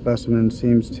surrounding the specimen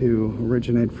seems to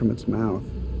originate from its mouth.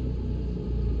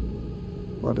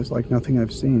 Blood is like nothing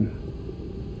I've seen.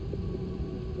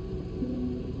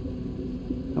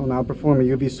 I will now perform a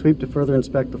UV sweep to further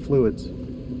inspect the fluids.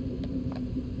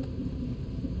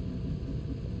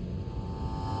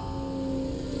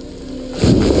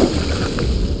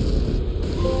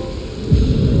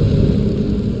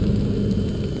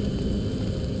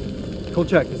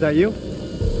 Check, is that you?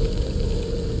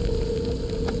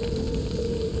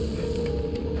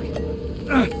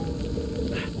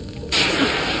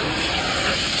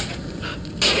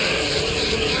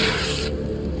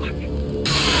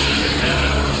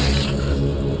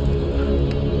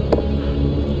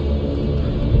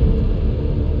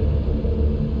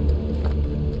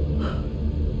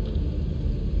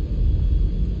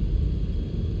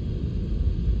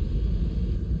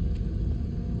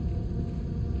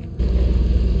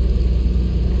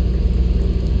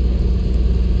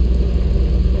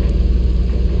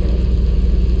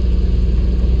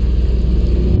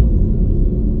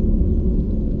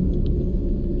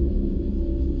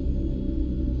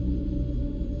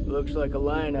 Looks like a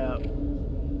line out.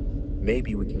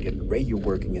 Maybe we can get the radio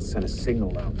working and send a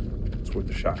signal out. It's worth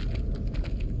a shot.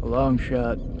 A long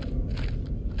shot.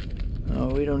 Oh,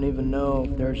 we don't even know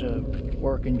if there's a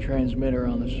working transmitter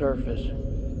on the surface.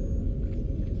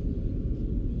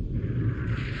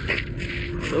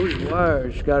 Those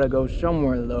wires gotta go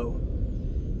somewhere, though.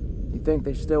 You think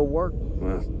they still work?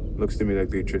 Well, looks to me like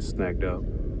they just snagged up.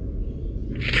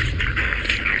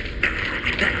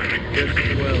 Just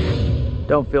as well.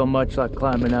 Don't feel much like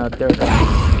climbing out there.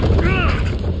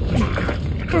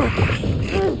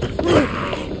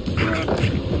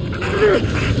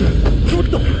 What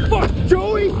the fuck,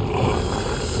 Joey?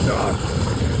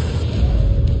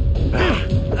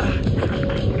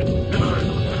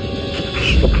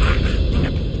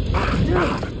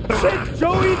 Shit,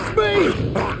 Joey, it's me!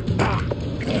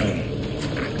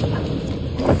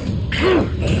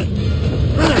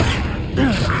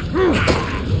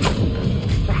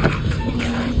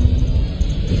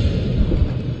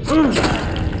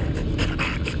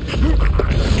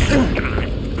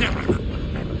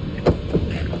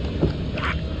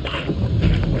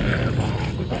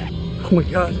 Oh my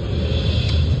God.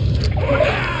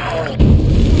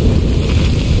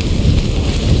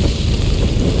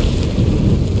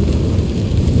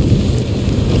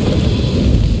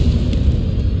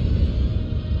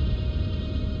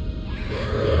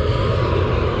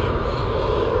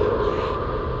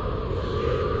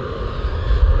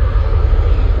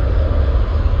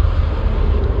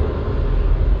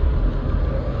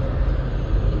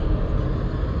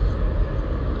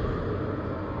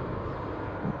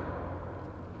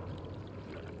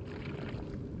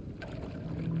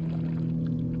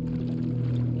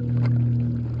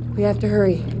 We have to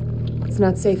hurry. It's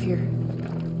not safe here.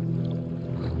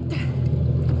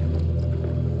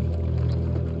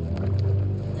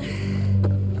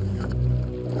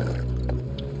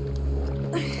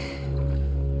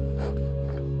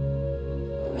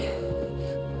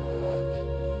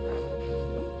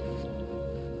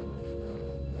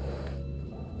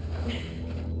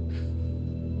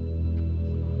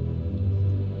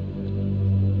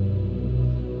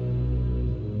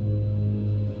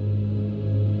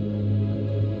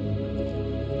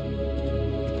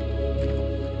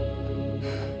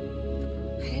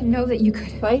 Know that you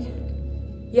could fight?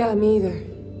 Yeah, me either.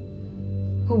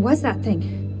 What was that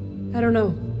thing? I don't know.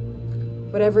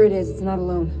 Whatever it is, it's not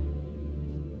alone.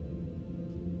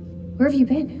 Where have you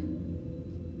been?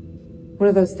 One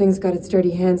of those things got its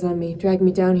dirty hands on me, dragged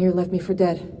me down here, left me for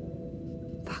dead.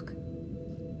 Fuck.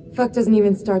 Fuck doesn't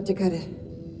even start to cut it.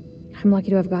 I'm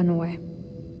lucky to have gotten away.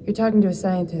 You're talking to a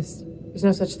scientist. There's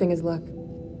no such thing as luck.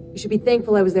 You should be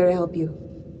thankful I was there to help you.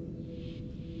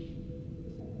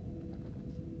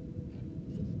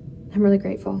 I'm really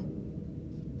grateful.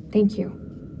 Thank you.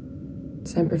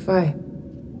 Semper Fi.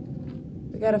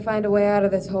 We gotta find a way out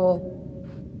of this hole.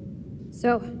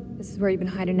 So, this is where you've been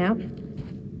hiding out? Do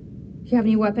you have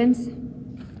any weapons?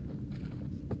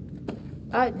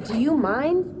 Do you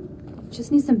mind?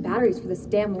 Just need some batteries for this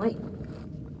damn light.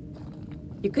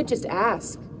 You could just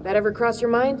ask. That ever cross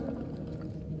your mind?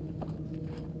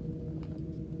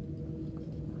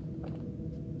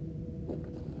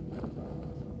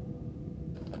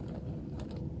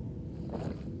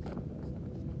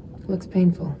 Looks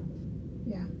painful.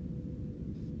 Yeah.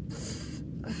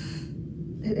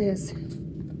 It is.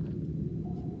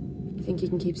 You think you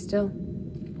can keep still?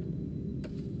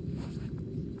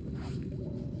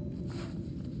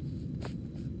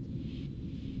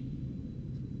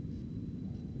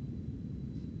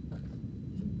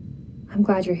 I'm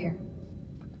glad you're here.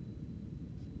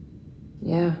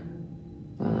 Yeah.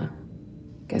 Well,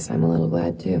 guess I'm a little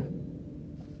glad too.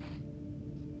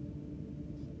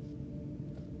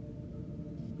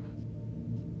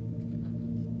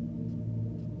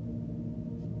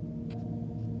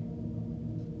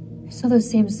 I saw those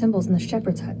same symbols in the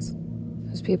shepherd's huts.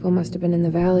 Those people must have been in the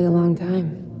valley a long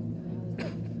time.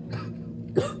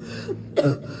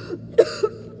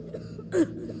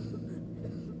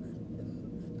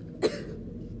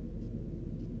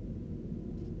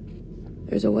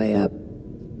 There's a way up.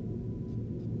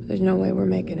 There's no way we're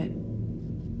making it.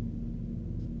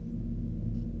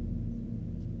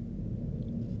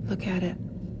 Look at it.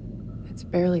 It's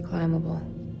barely climbable.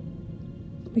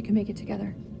 We can make it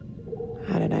together.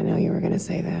 How did I know you were gonna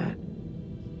say that?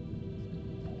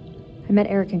 I met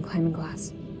Eric in climbing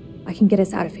class. I can get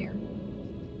us out of here.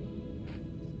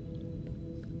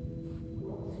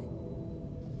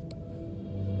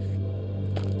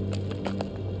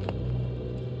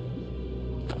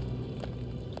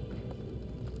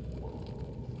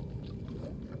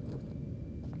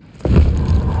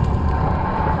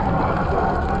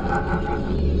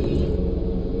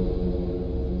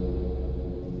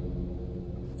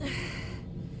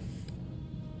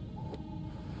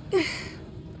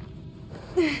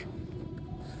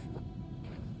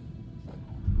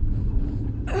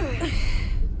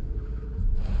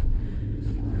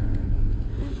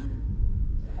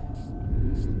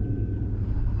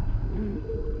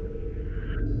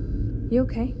 You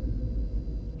okay?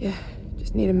 Yeah,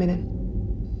 just need a minute.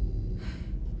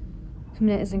 A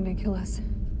minute isn't gonna kill us.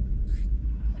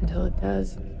 Until it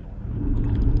does.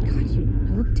 God, you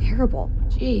look terrible.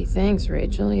 Gee, thanks,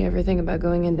 Rachel. You ever think about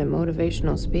going into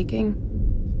motivational speaking?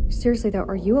 Seriously though,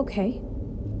 are you okay?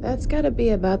 That's gotta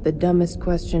be about the dumbest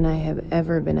question I have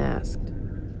ever been asked.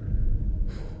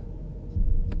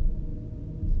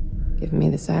 Give me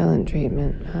the silent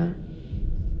treatment, huh?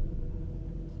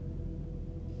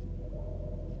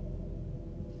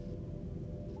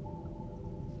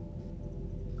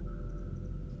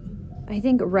 I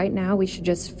think right now we should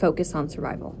just focus on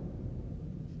survival.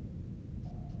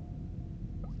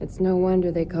 It's no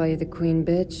wonder they call you the queen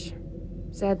bitch.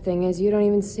 Sad thing is, you don't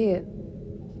even see it.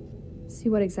 See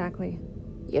what exactly?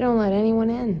 You don't let anyone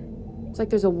in. It's like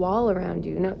there's a wall around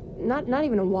you. No, not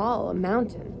even a wall, a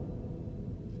mountain.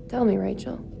 Tell me,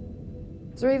 Rachel.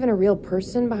 Is there even a real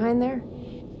person behind there?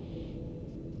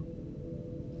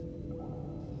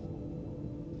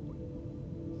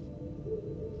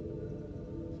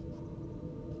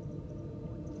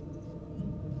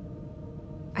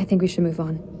 I think we should move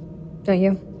on. Don't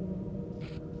you?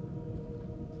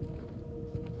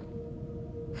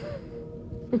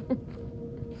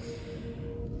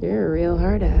 You're a real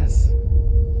hard ass.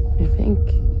 I think,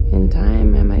 in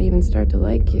time, I might even start to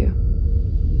like you.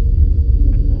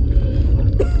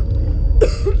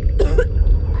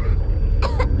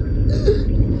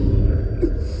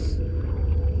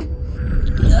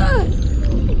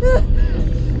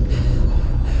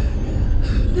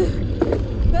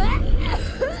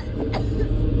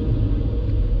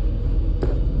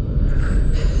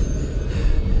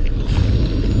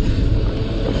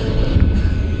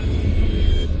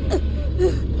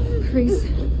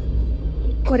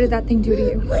 What did that thing do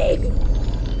to you? Please!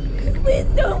 Please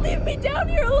don't leave me down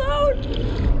here alone!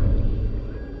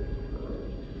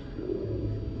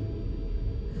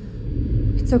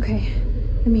 It's okay.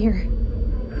 I'm here.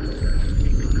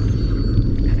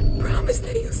 Promise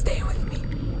that you'll stay with me.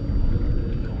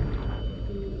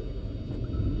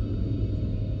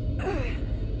 I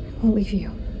won't leave you.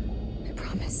 I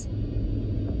promise.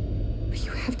 But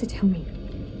you have to tell me.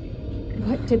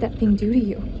 What did that thing do to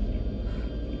you?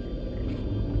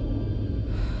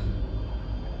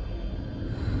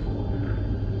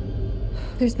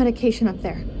 There's medication up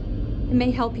there. It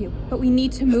may help you, but we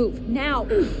need to move, now!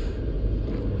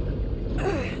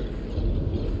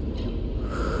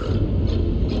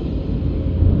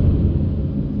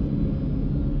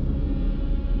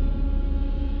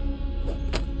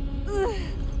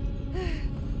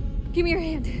 Give me your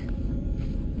hand.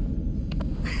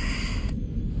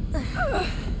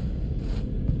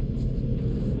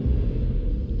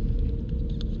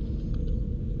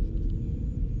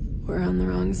 We're on the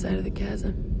wrong side of the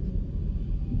chasm.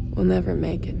 We'll never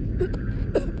make it.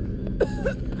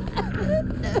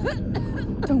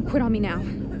 Don't quit on me now.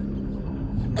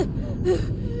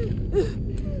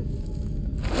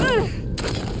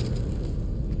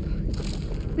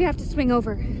 We have to swing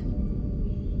over.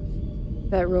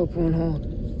 That rope won't hold.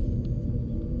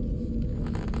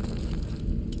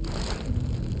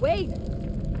 Wait!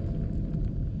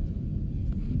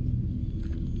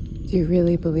 Do you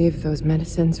really believe those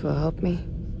medicines will help me?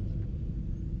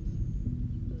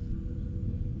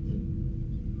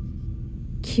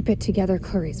 Keep it together,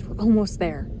 Clarice. We're almost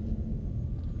there.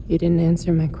 You didn't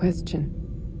answer my question.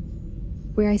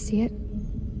 Where I see it,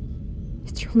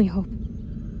 it's your only hope.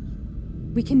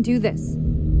 We can do this.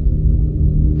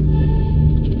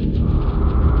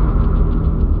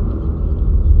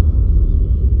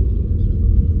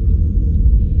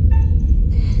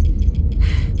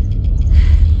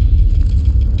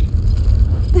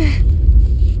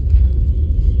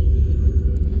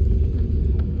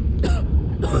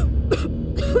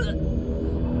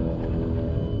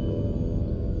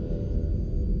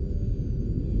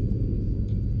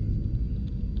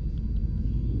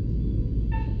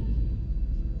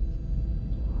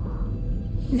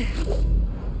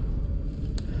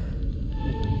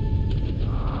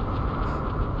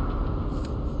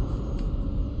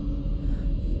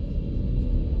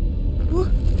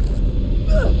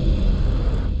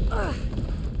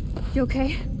 You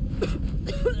okay?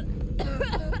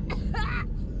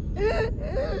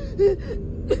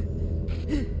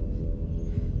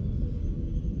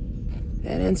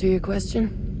 That answer your question?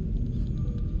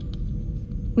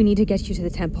 We need to get you to the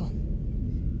temple.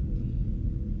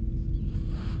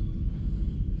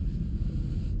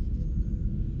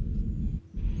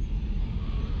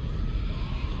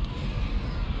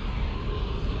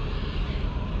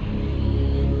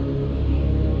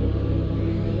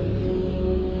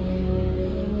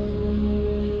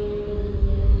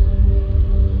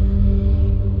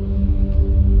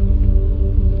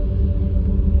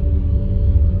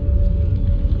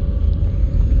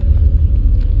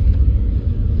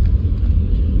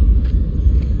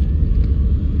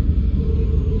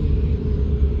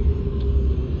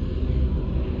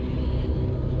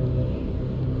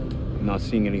 Not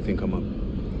seeing anything come up,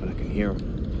 but I can hear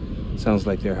them. Sounds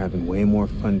like they're having way more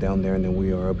fun down there than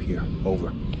we are up here. Over.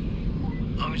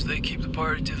 As long as they keep the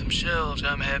party to themselves,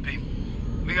 I'm happy.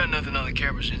 We got nothing on the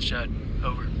cameras inside.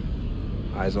 Over.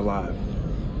 Eyes alive.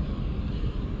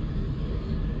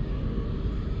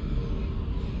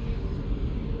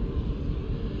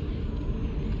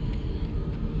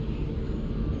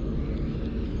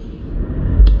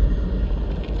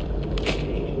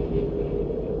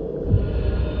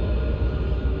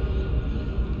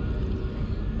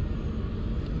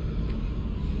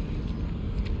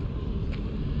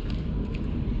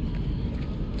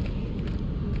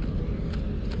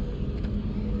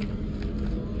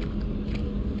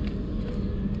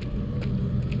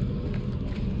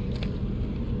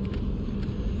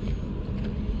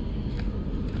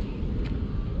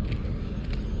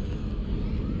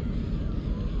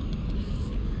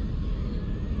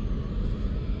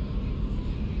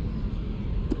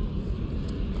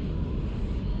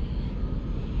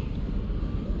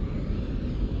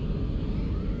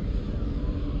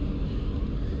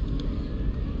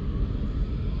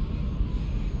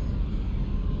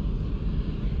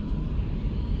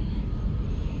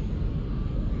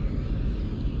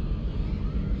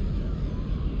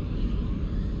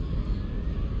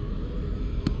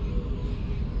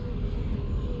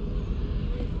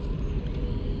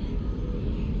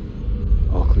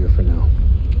 For now.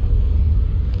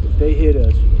 If they hit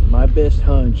us, my best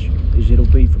hunch is it'll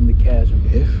be from the chasm.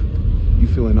 If? You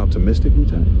feeling optimistic,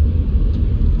 Lieutenant?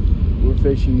 We're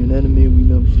facing an enemy we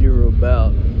know zero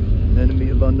about. An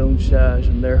enemy of unknown size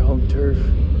on their home turf.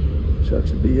 Sucks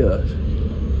to be us. I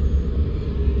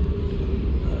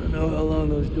don't know how long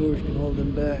those doors can hold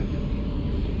them back.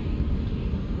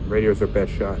 Radio's our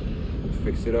best shot.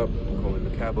 Fix it up, call in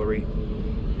the cavalry,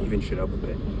 even shit up a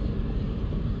bit.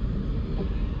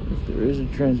 If there is a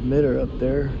transmitter up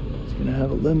there, it's gonna have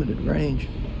a limited range.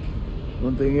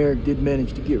 One thing Eric did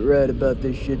manage to get right about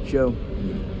this shit show.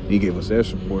 He gave us air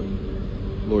support.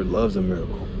 Lord loves a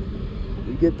miracle. If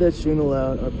we get that signal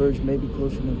out, our birds may be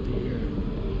close enough to hear.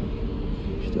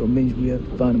 Still means we have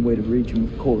to find a way to reach them,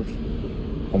 of course.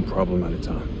 One problem at a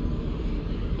time.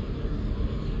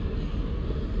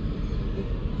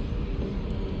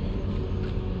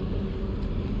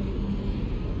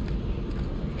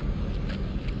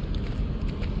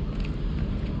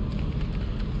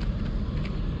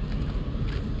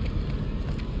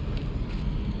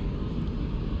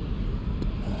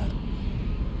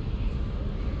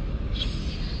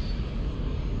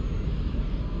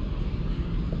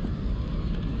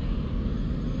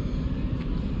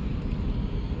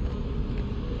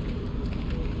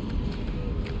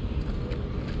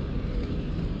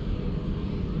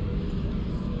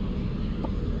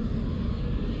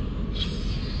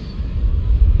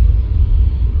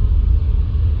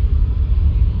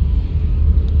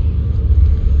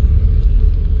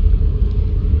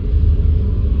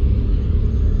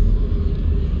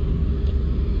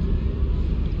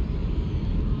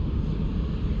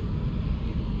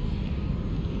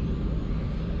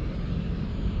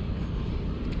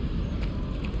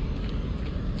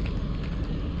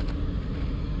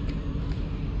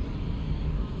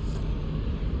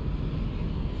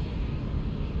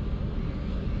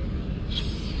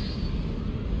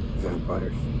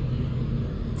 vampires.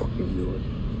 Fucking knew it.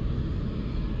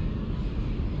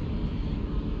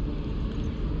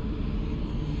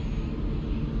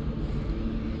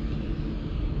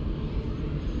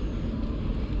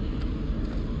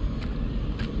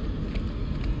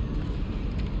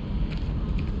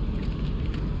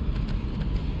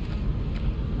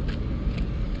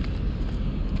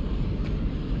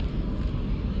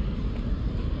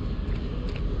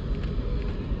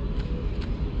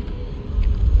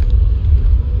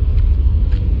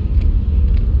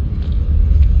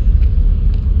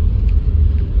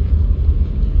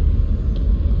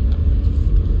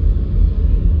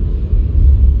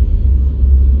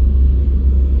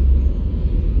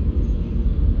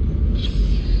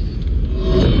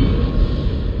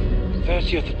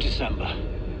 Of December.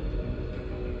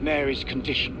 Mary's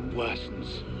condition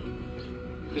worsens.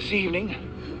 This evening,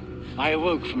 I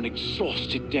awoke from an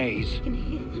exhausted daze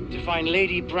to find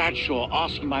Lady Bradshaw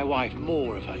asking my wife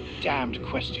more of her damned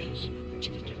questions.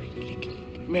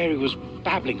 Mary was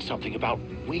babbling something about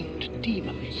winged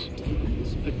demons.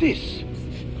 At this,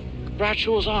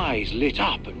 Bradshaw's eyes lit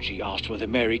up and she asked whether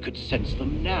Mary could sense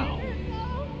them now.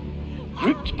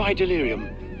 Gripped by delirium,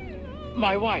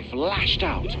 my wife lashed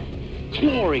out,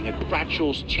 clawing at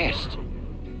Bradshaw's chest.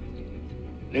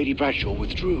 Lady Bradshaw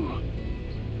withdrew,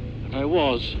 and I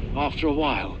was, after a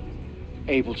while,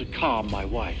 able to calm my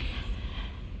wife.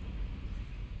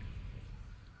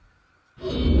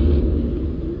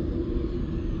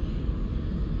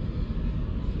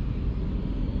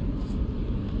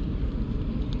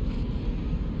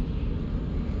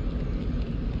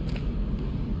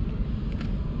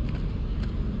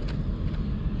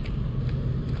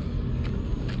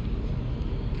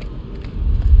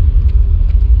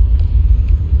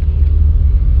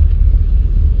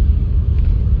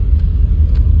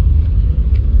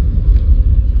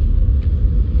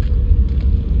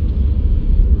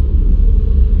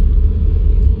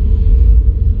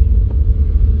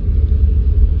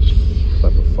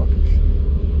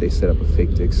 Set up a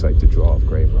fake dig site to draw off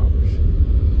grave robbers.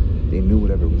 They knew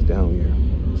whatever was down here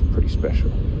was pretty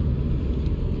special.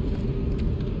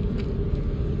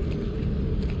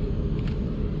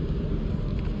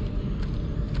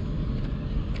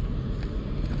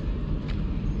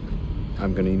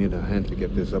 I'm gonna need a hand to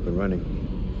get this up and running.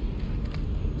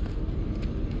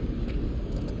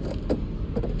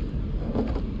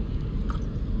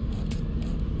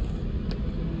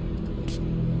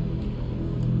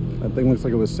 That thing looks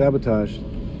like it was sabotaged.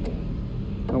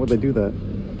 How would they do that?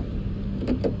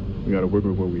 We gotta work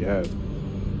with what we have.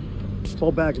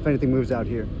 Fall back if anything moves out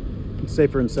here. It's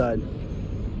safer inside.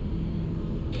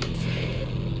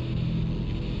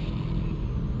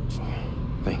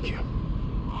 Thank you.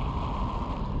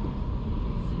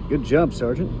 Good job,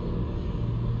 Sergeant.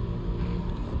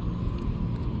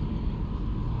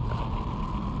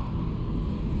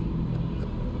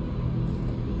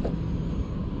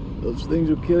 Those things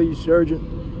will kill you, Sergeant.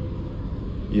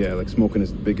 Yeah, like smoking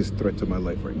is the biggest threat to my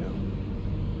life right now.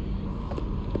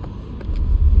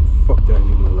 Fuck that, I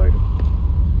need my lighter.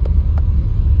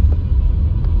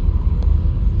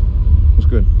 What's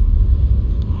good?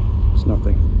 It's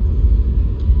nothing.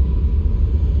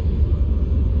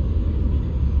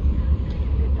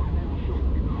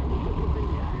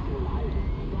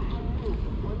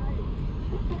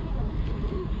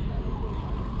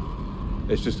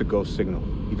 It's just a ghost signal.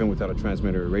 Even without a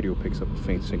transmitter, a radio picks up a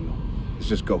faint signal. It's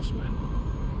just ghosts, man.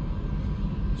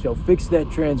 So fix that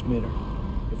transmitter.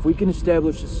 If we can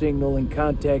establish a signal and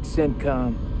contact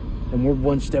CENTCOM, then we're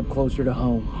one step closer to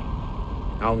home.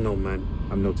 I don't know, man.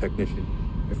 I'm no technician.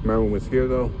 If Merwin was here,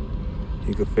 though,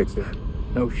 he could fix it.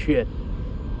 No shit.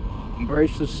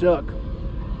 Embrace the suck.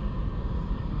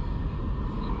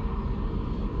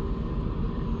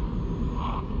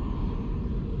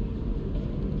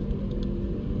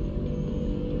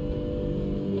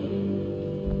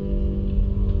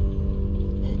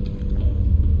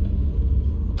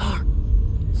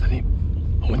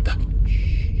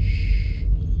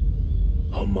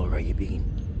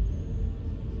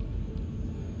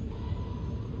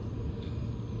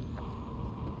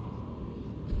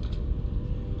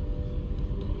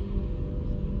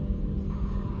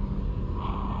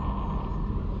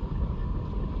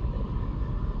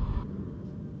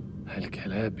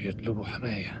 الكلاب يطلبوا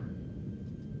حماية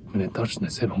ما نقدرش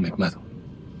نسيبهم يجمدوا.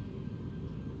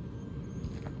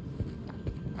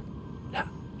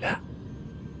 لا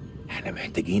احنا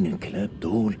محتاجين الكلاب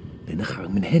دول لنخرج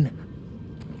من هنا.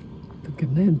 انت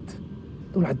اتجننت،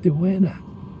 دول على الدوانة.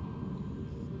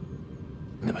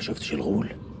 انت ما شفتش الغول؟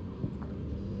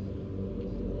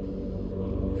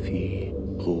 في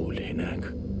غول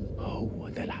هناك، هو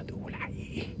ده العدو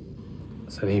الحقيقي.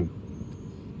 سليم.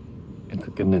 انت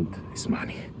اتجننت.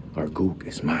 اسمعني أرجوك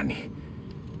اسمعني.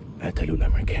 قتلوا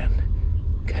الأمريكان،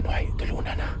 كانوا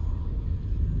هيقتلونا أنا.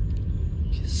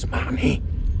 اسمعني،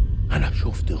 أنا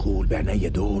شفت غول بعينيا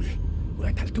دول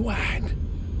وقتلت واحد.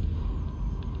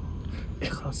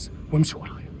 اخلص وامشي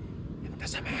ورايا. أنت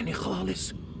سامعني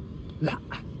خالص؟ لا،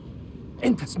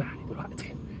 انت اسمعني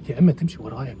دلوقتي. يا اما تمشي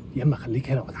ورايا يا اما خليك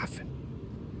هنا وتعفن.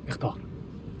 اختار.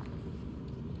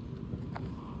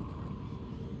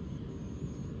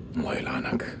 الله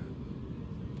يلعنك.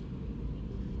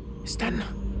 استنى،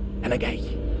 أنا جاي.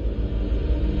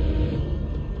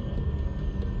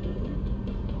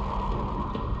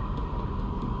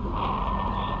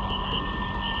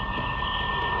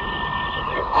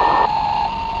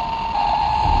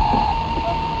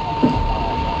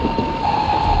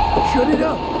 Shut it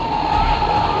up!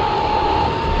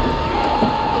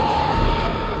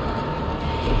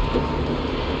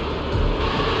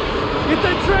 Get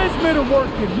that transmitter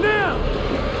working now!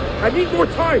 I need more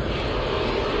time!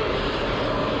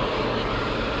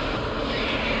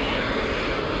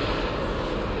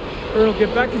 Colonel,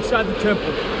 get back inside the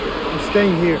temple. I'm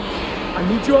staying here. I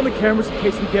need you on the cameras in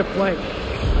case we get flanked.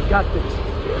 I got this.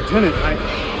 Lieutenant,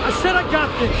 I said I got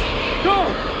this! Go!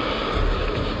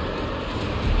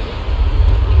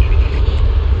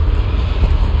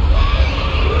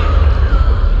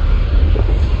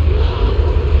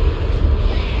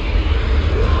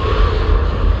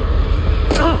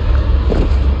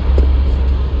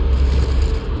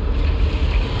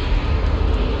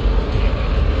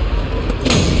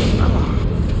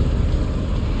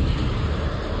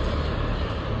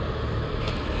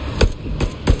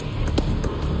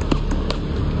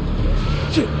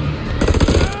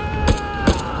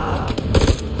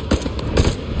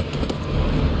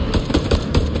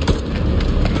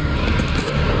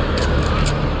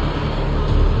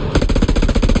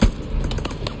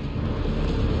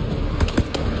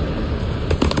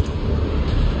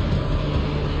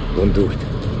 Don't do it.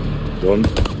 Don't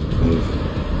move.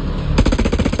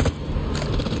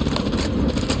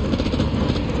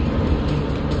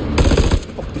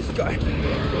 Fuck this guy.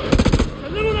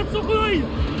 خلونا بسخرية!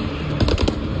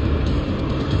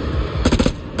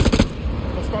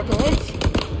 ما سمعتهمش؟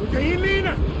 وجايين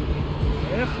لينا!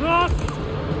 اخلص!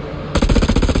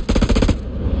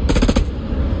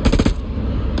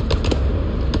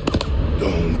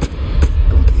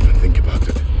 Don't even think about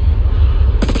it.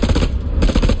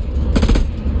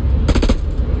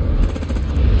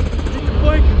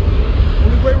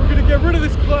 Only way we're gonna get rid of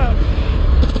this cloud.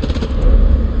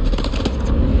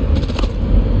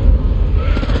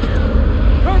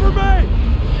 Cover me!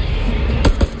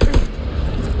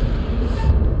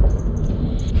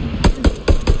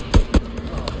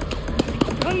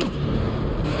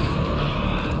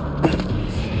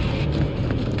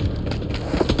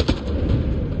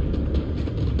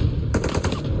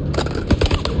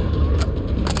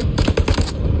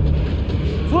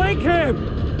 Flank him!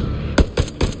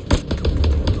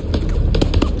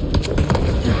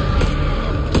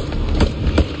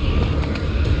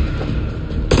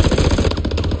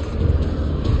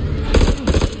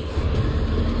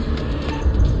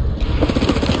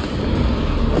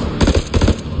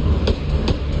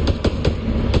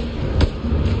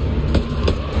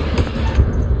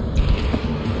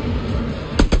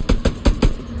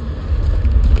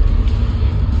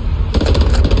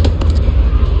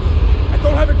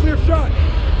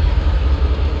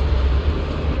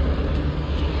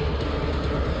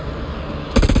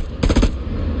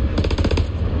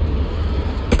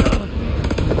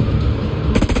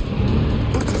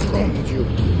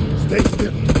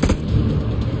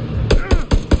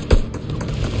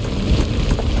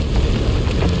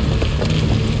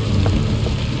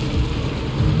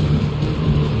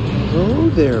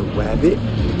 there, Rabbit.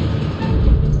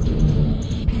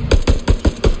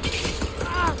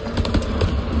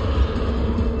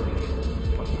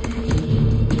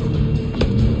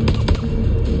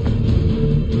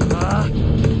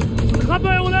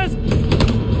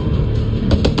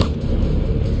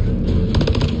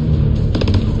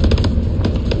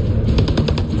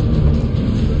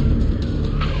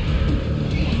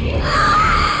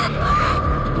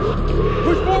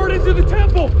 Push forward into the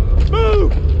temple!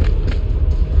 Move!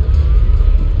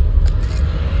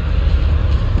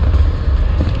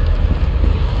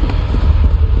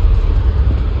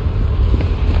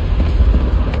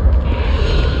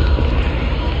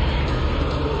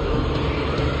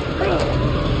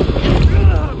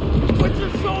 Put your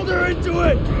shoulder into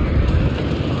it!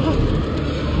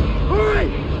 Hurry!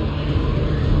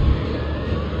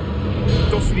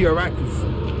 Those are the Iraqis.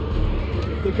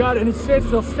 If they got any sense,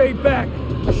 they'll stay back.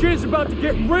 Shit is about to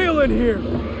get real in here.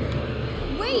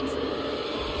 Wait!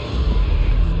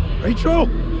 Rachel?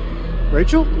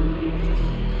 Rachel?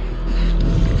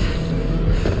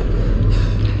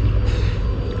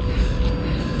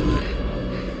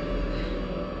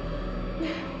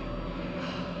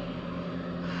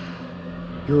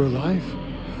 You're alive?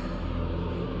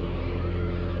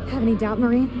 Have any doubt,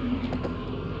 Marine?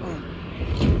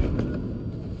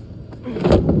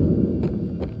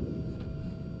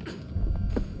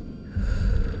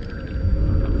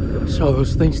 I saw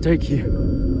those things take you.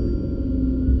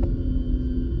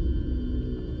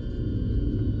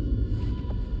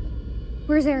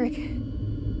 Where's Eric?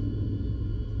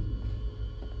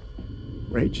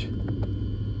 Rach?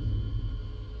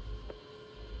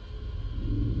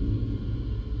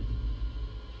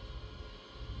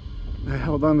 I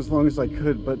held on as long as I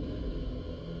could, but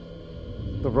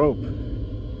the rope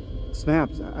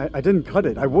snapped. I didn't cut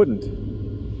it. I wouldn't.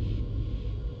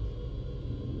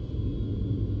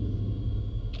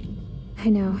 I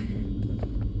know.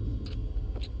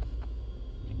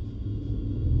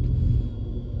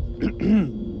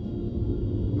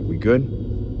 Are we good?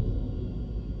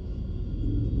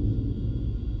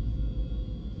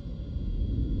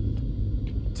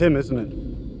 Tim, isn't it?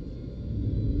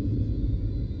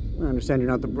 I understand you're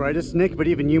not the brightest, Nick, but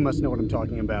even you must know what I'm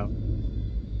talking about.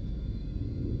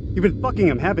 You've been fucking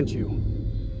him, haven't you?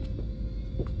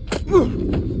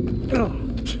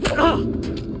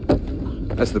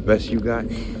 That's the best you got?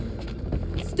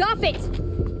 Stop it!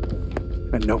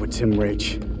 I know it's him,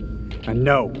 Rach. I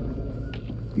know.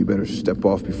 You better step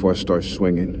off before I start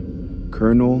swinging.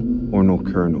 Colonel or no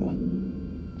colonel?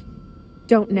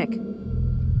 Don't, Nick.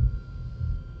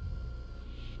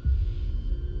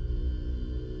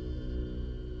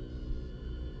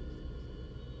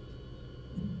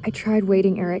 I tried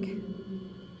waiting, Eric.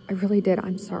 I really did.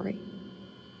 I'm sorry.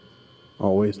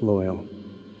 Always loyal.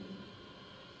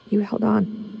 You held on.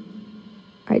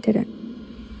 I didn't.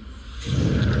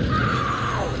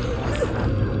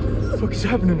 What the fuck is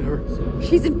happening to her?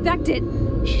 She's infected!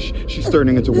 She's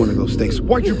turning into one of those things.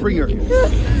 Why'd you bring her here?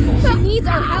 She needs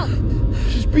our help!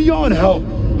 She's beyond help.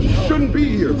 She shouldn't be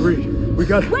here. Agreed. We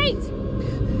got... Wait!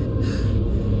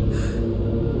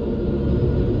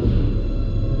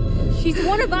 She's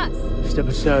one of us! Step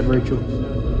aside, Rachel.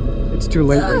 It's too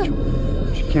late,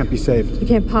 Rachel. She can't be saved. You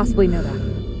can't possibly know that.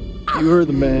 You heard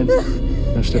the man.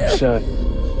 Now step aside.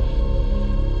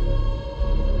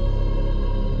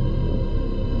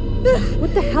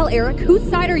 What the hell, Eric? Whose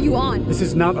side are you on? This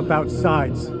is not about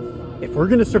sides. If we're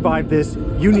gonna survive this,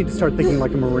 you need to start thinking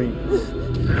like a Marine.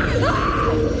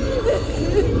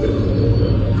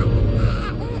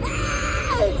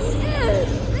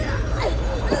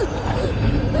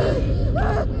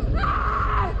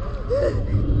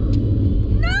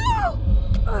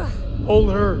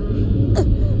 Hold her.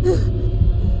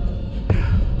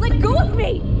 Let go of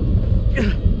me!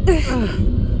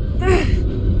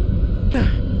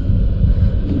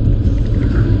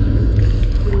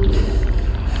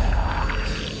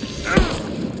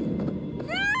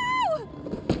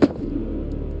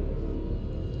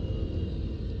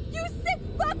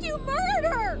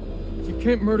 You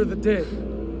can't murder the dead.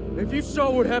 If you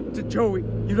saw what happened to Joey,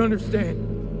 you'd understand.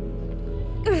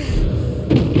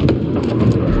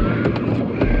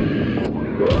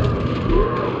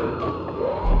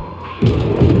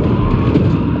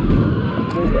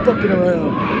 No fucking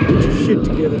around. Get your shit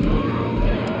together.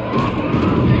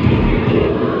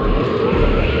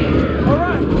 All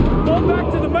right, fall back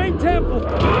to the main temple.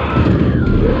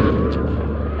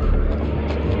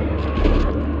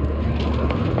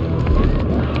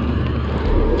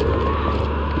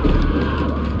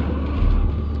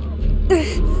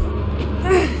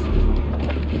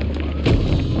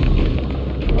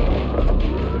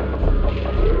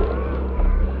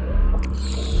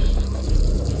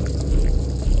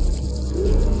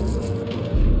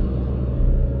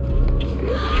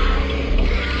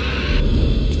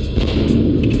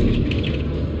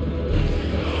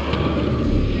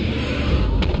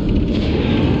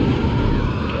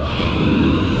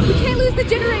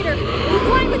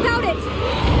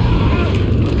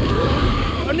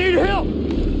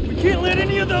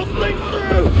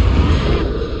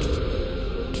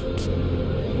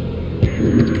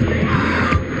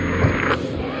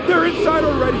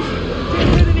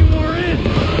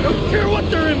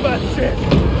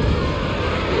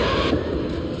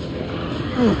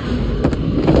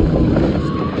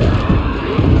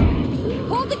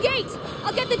 Hold the gate!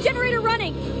 I'll get the generator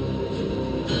running!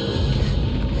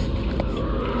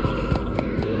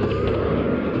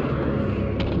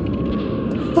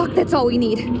 Fuck, that's all we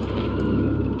need.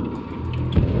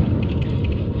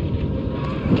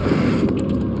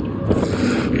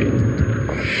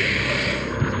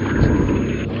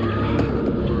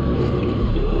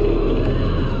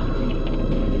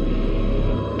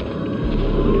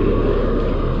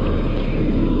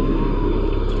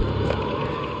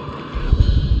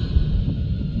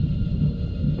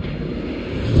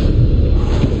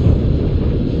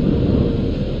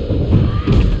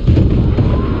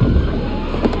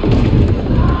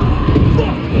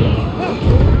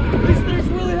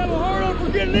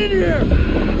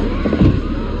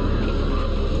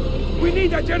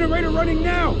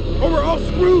 or we're all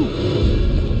screwed!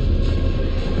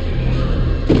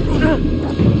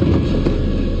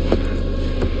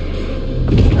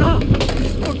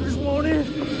 These fuckers won't in!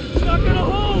 It's not gonna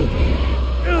hold!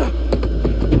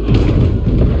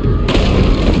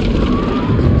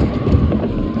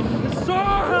 This is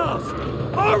our house!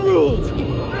 Our rules!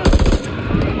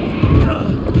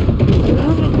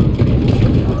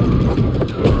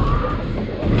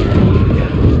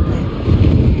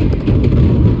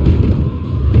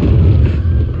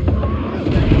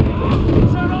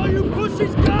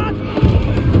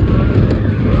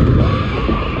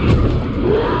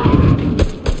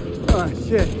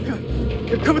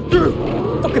 They're coming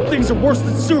through! Fucking things are worse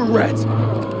than sewer rats!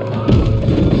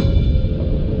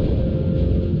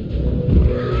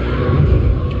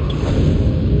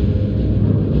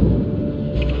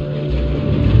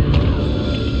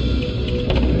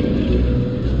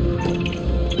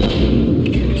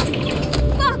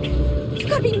 Fuck! You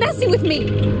gotta be messing with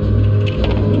me!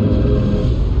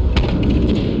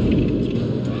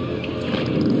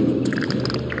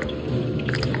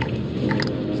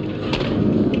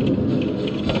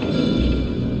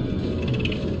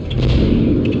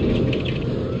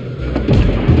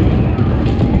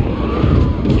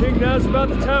 Now's about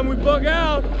the time we bug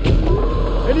out.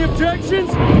 Any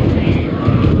objections?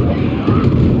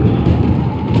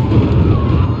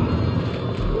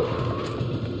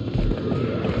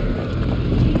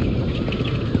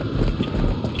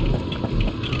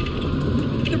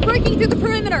 They're breaking through the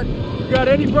perimeter! Got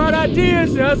any bright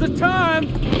ideas? Now's the time!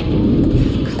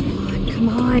 Come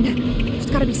on. There's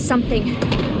gotta be something.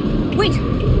 Wait!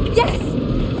 Yes!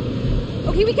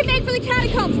 Okay, we can make for the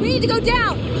catacombs. We need to go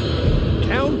down!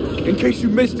 Down? In case you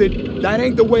missed it, that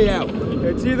ain't the way out.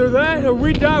 It's either that or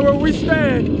we die where we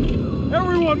stand.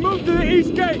 Everyone move to the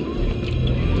east gate!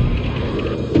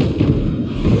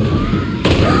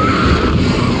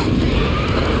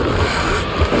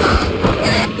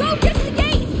 Go, get to the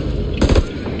gate!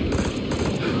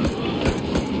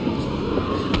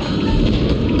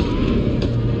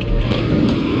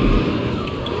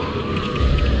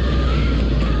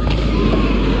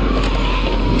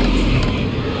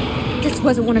 This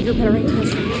wasn't one of your better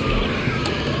ideas.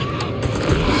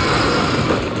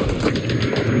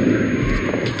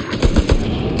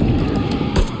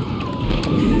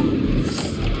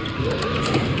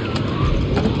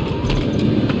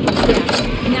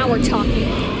 Now we're talking.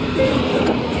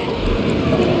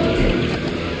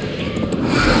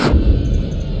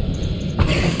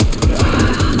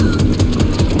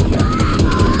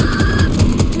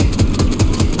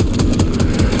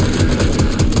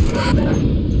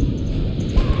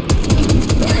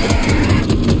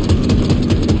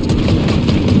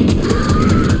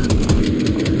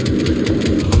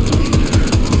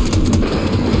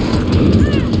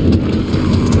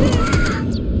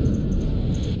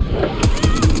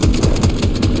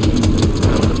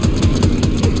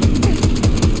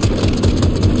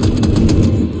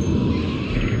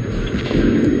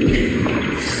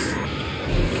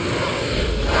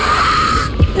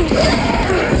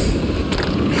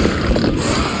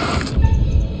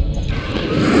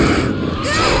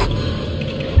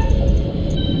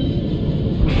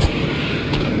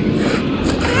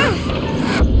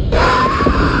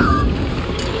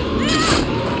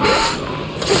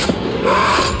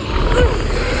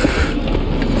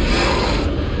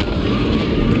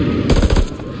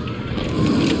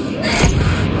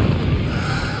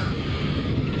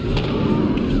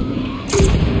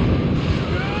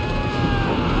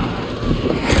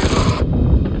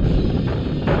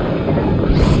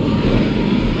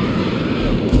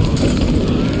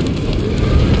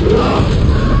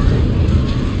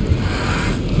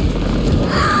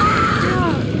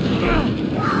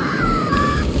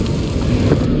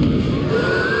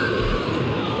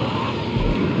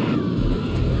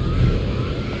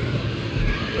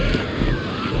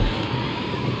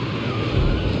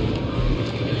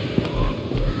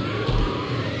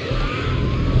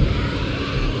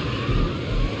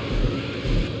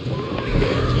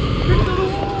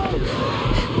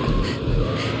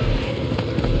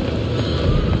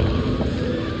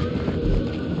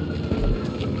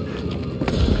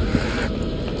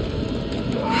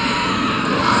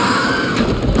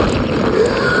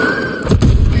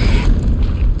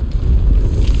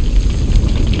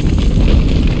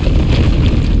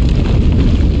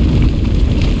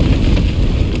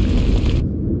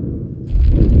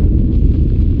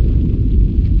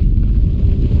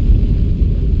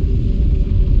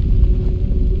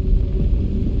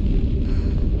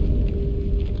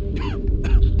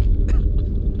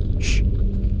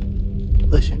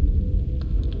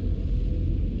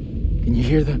 Can you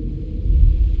hear that?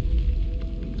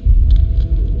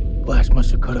 guys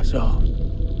must have cut us off.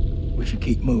 We should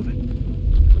keep moving.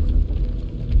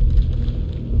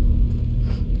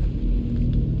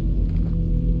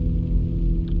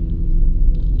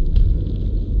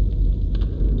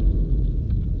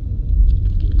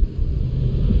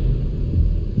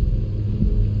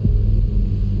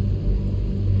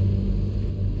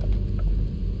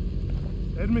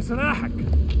 ارمي سلاحك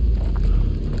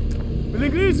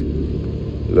بالانجليزي.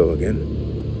 Hello again.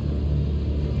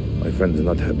 My friend is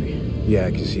not happy. Yeah,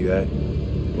 I can see that.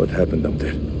 What happened up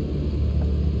there?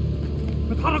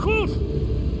 ما تحركوش.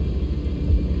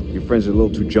 Your friend's a little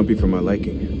too jumpy for my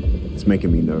liking. It's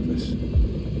making me nervous.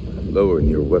 Lowering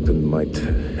your weapon might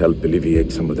help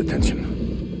alleviate some of the tension.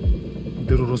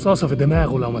 اديله رصاصة في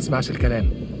دماغه لو ما سمعش الكلام.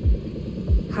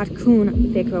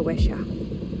 هتكون فكرة وحشة.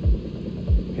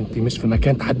 انت مش في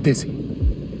مكان تحدثي.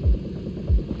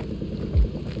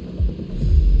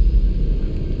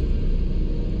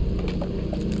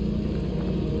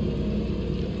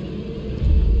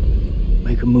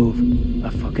 Make a move. I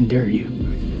fucking dare you.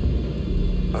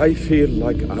 I feel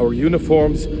like our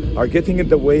uniforms are getting in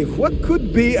the way of what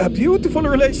could be a beautiful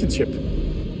relationship.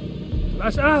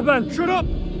 مش أهبل. Shut up.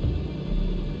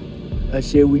 I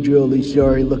say we drill these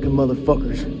sorry-looking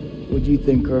motherfuckers. What do you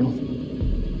think, Colonel?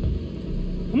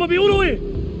 هما بيقولوا إيه؟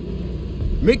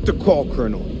 Make the call,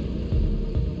 Colonel.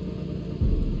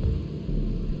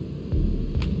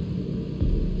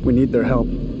 We need their help.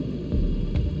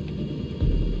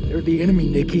 They're the enemy,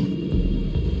 Nikki.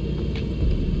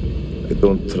 I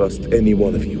don't trust any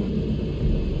one of you.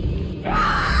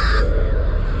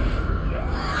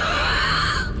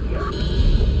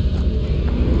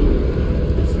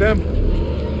 It's them.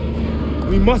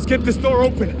 We must get this door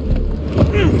open.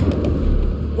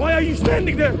 Why are you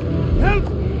standing there? Help!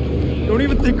 Don't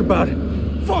even think about it.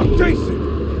 Fuck, Jason!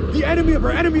 The enemy of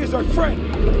our enemy is our friend.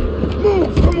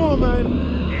 Move! Come on, man!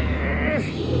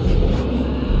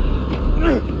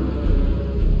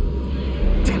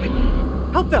 Damn it!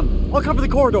 Help them! I'll cover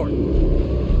the corridor.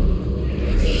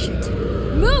 Shit.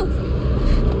 Move!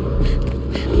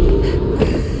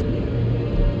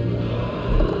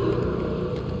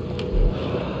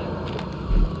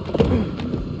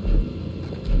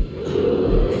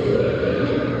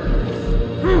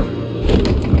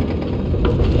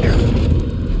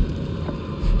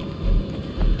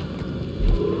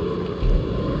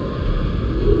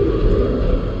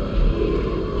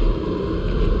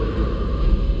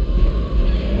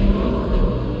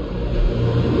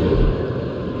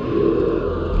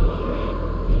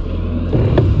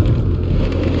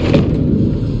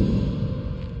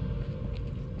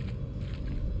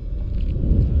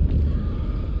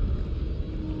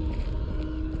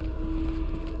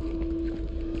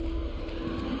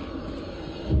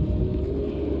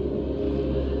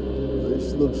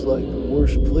 Looks like the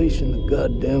worst place in the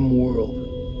goddamn world.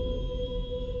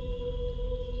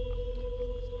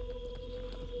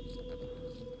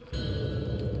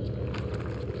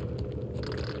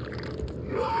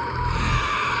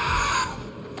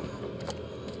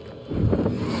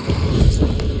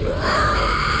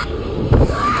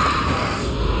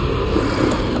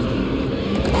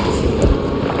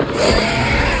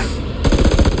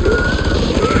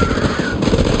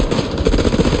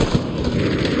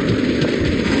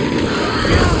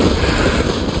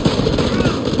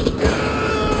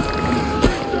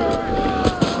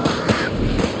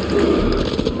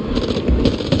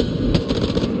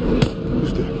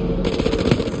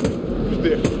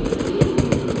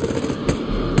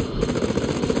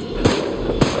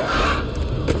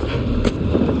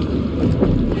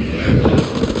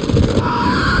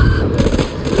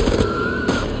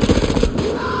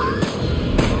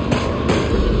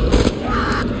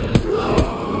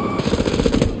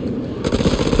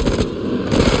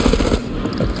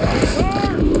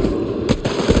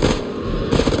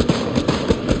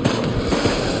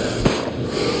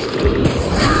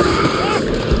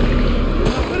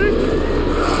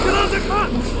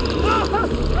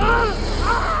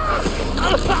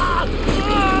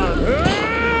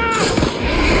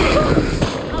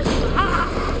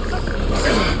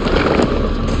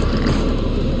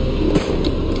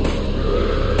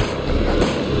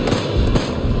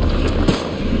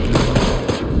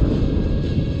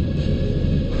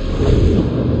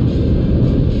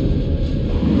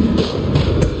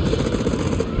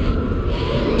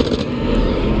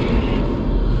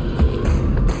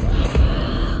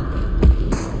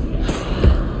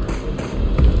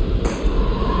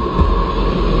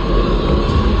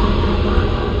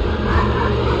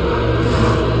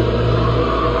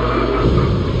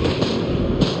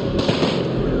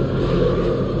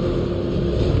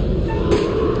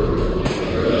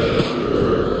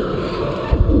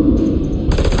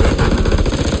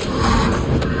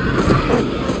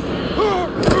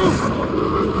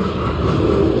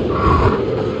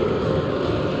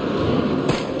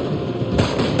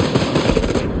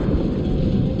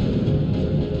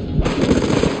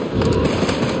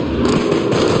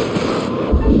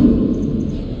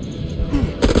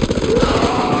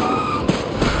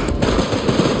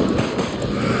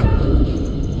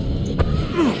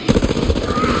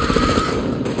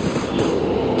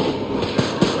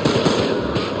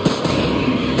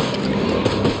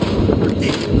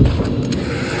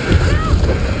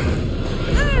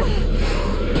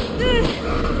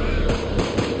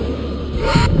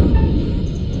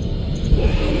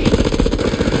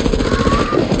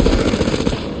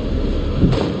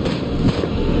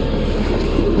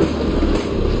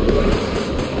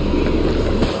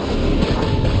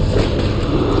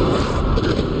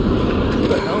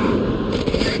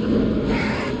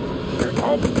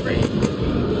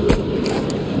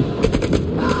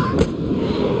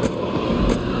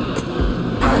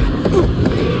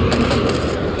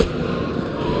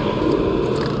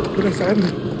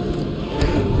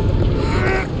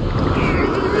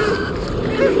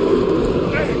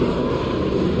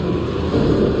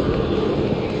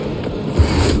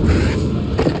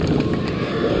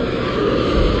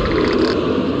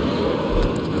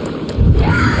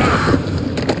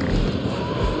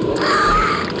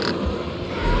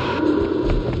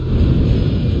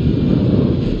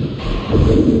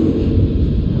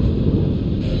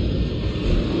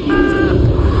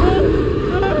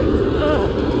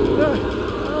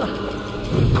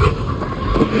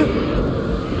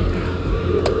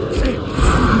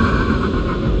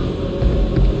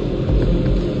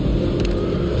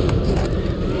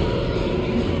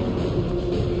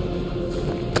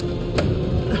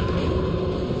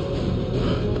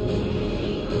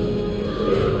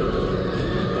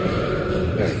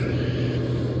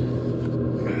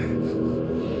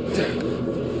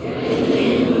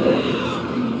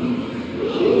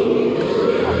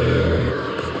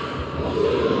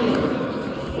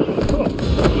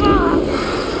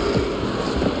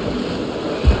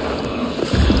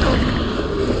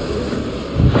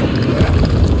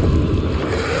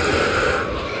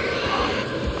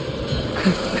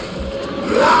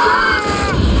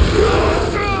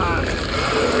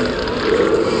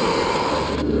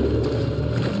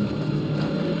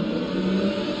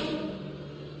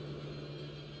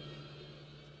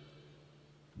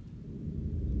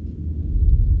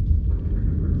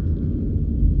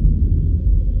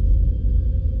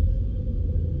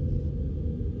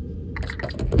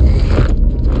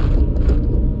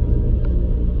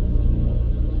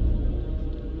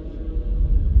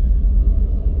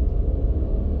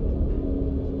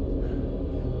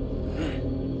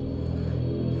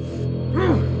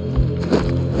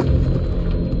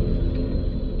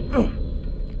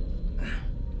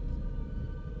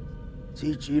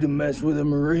 Teach you to mess with a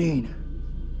Marine.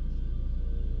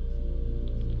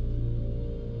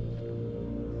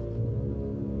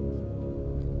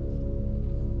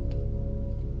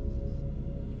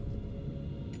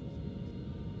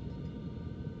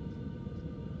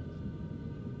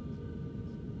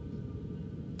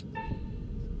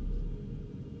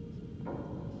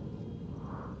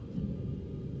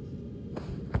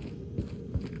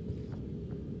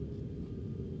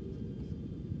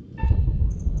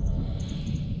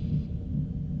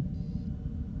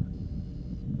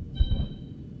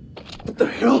 What the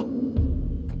hell?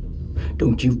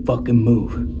 Don't you fucking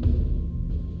move.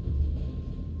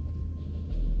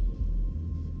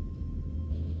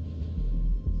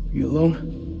 You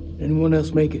alone? Anyone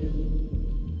else make it?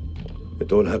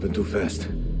 It all happened too fast.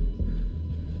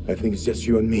 I think it's just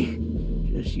you and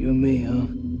me. Just you and me, huh?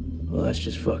 Well, that's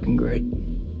just fucking great.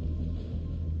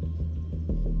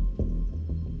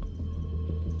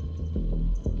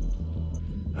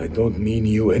 I don't mean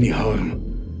you any harm.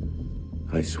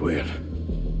 I swear.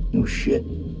 No shit.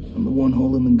 I'm the one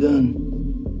holding the gun.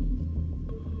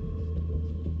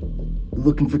 You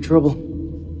looking for trouble?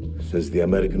 Says the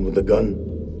American with the gun.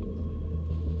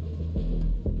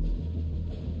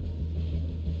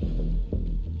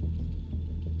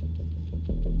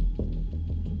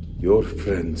 Your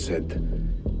friend said,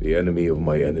 the enemy of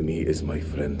my enemy is my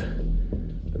friend.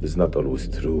 That is not always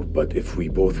true, but if we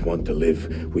both want to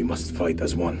live, we must fight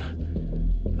as one.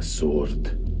 The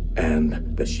sword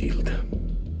and the shield.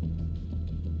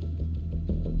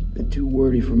 Bit too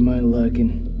wordy for my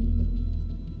liking.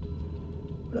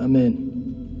 But I'm in.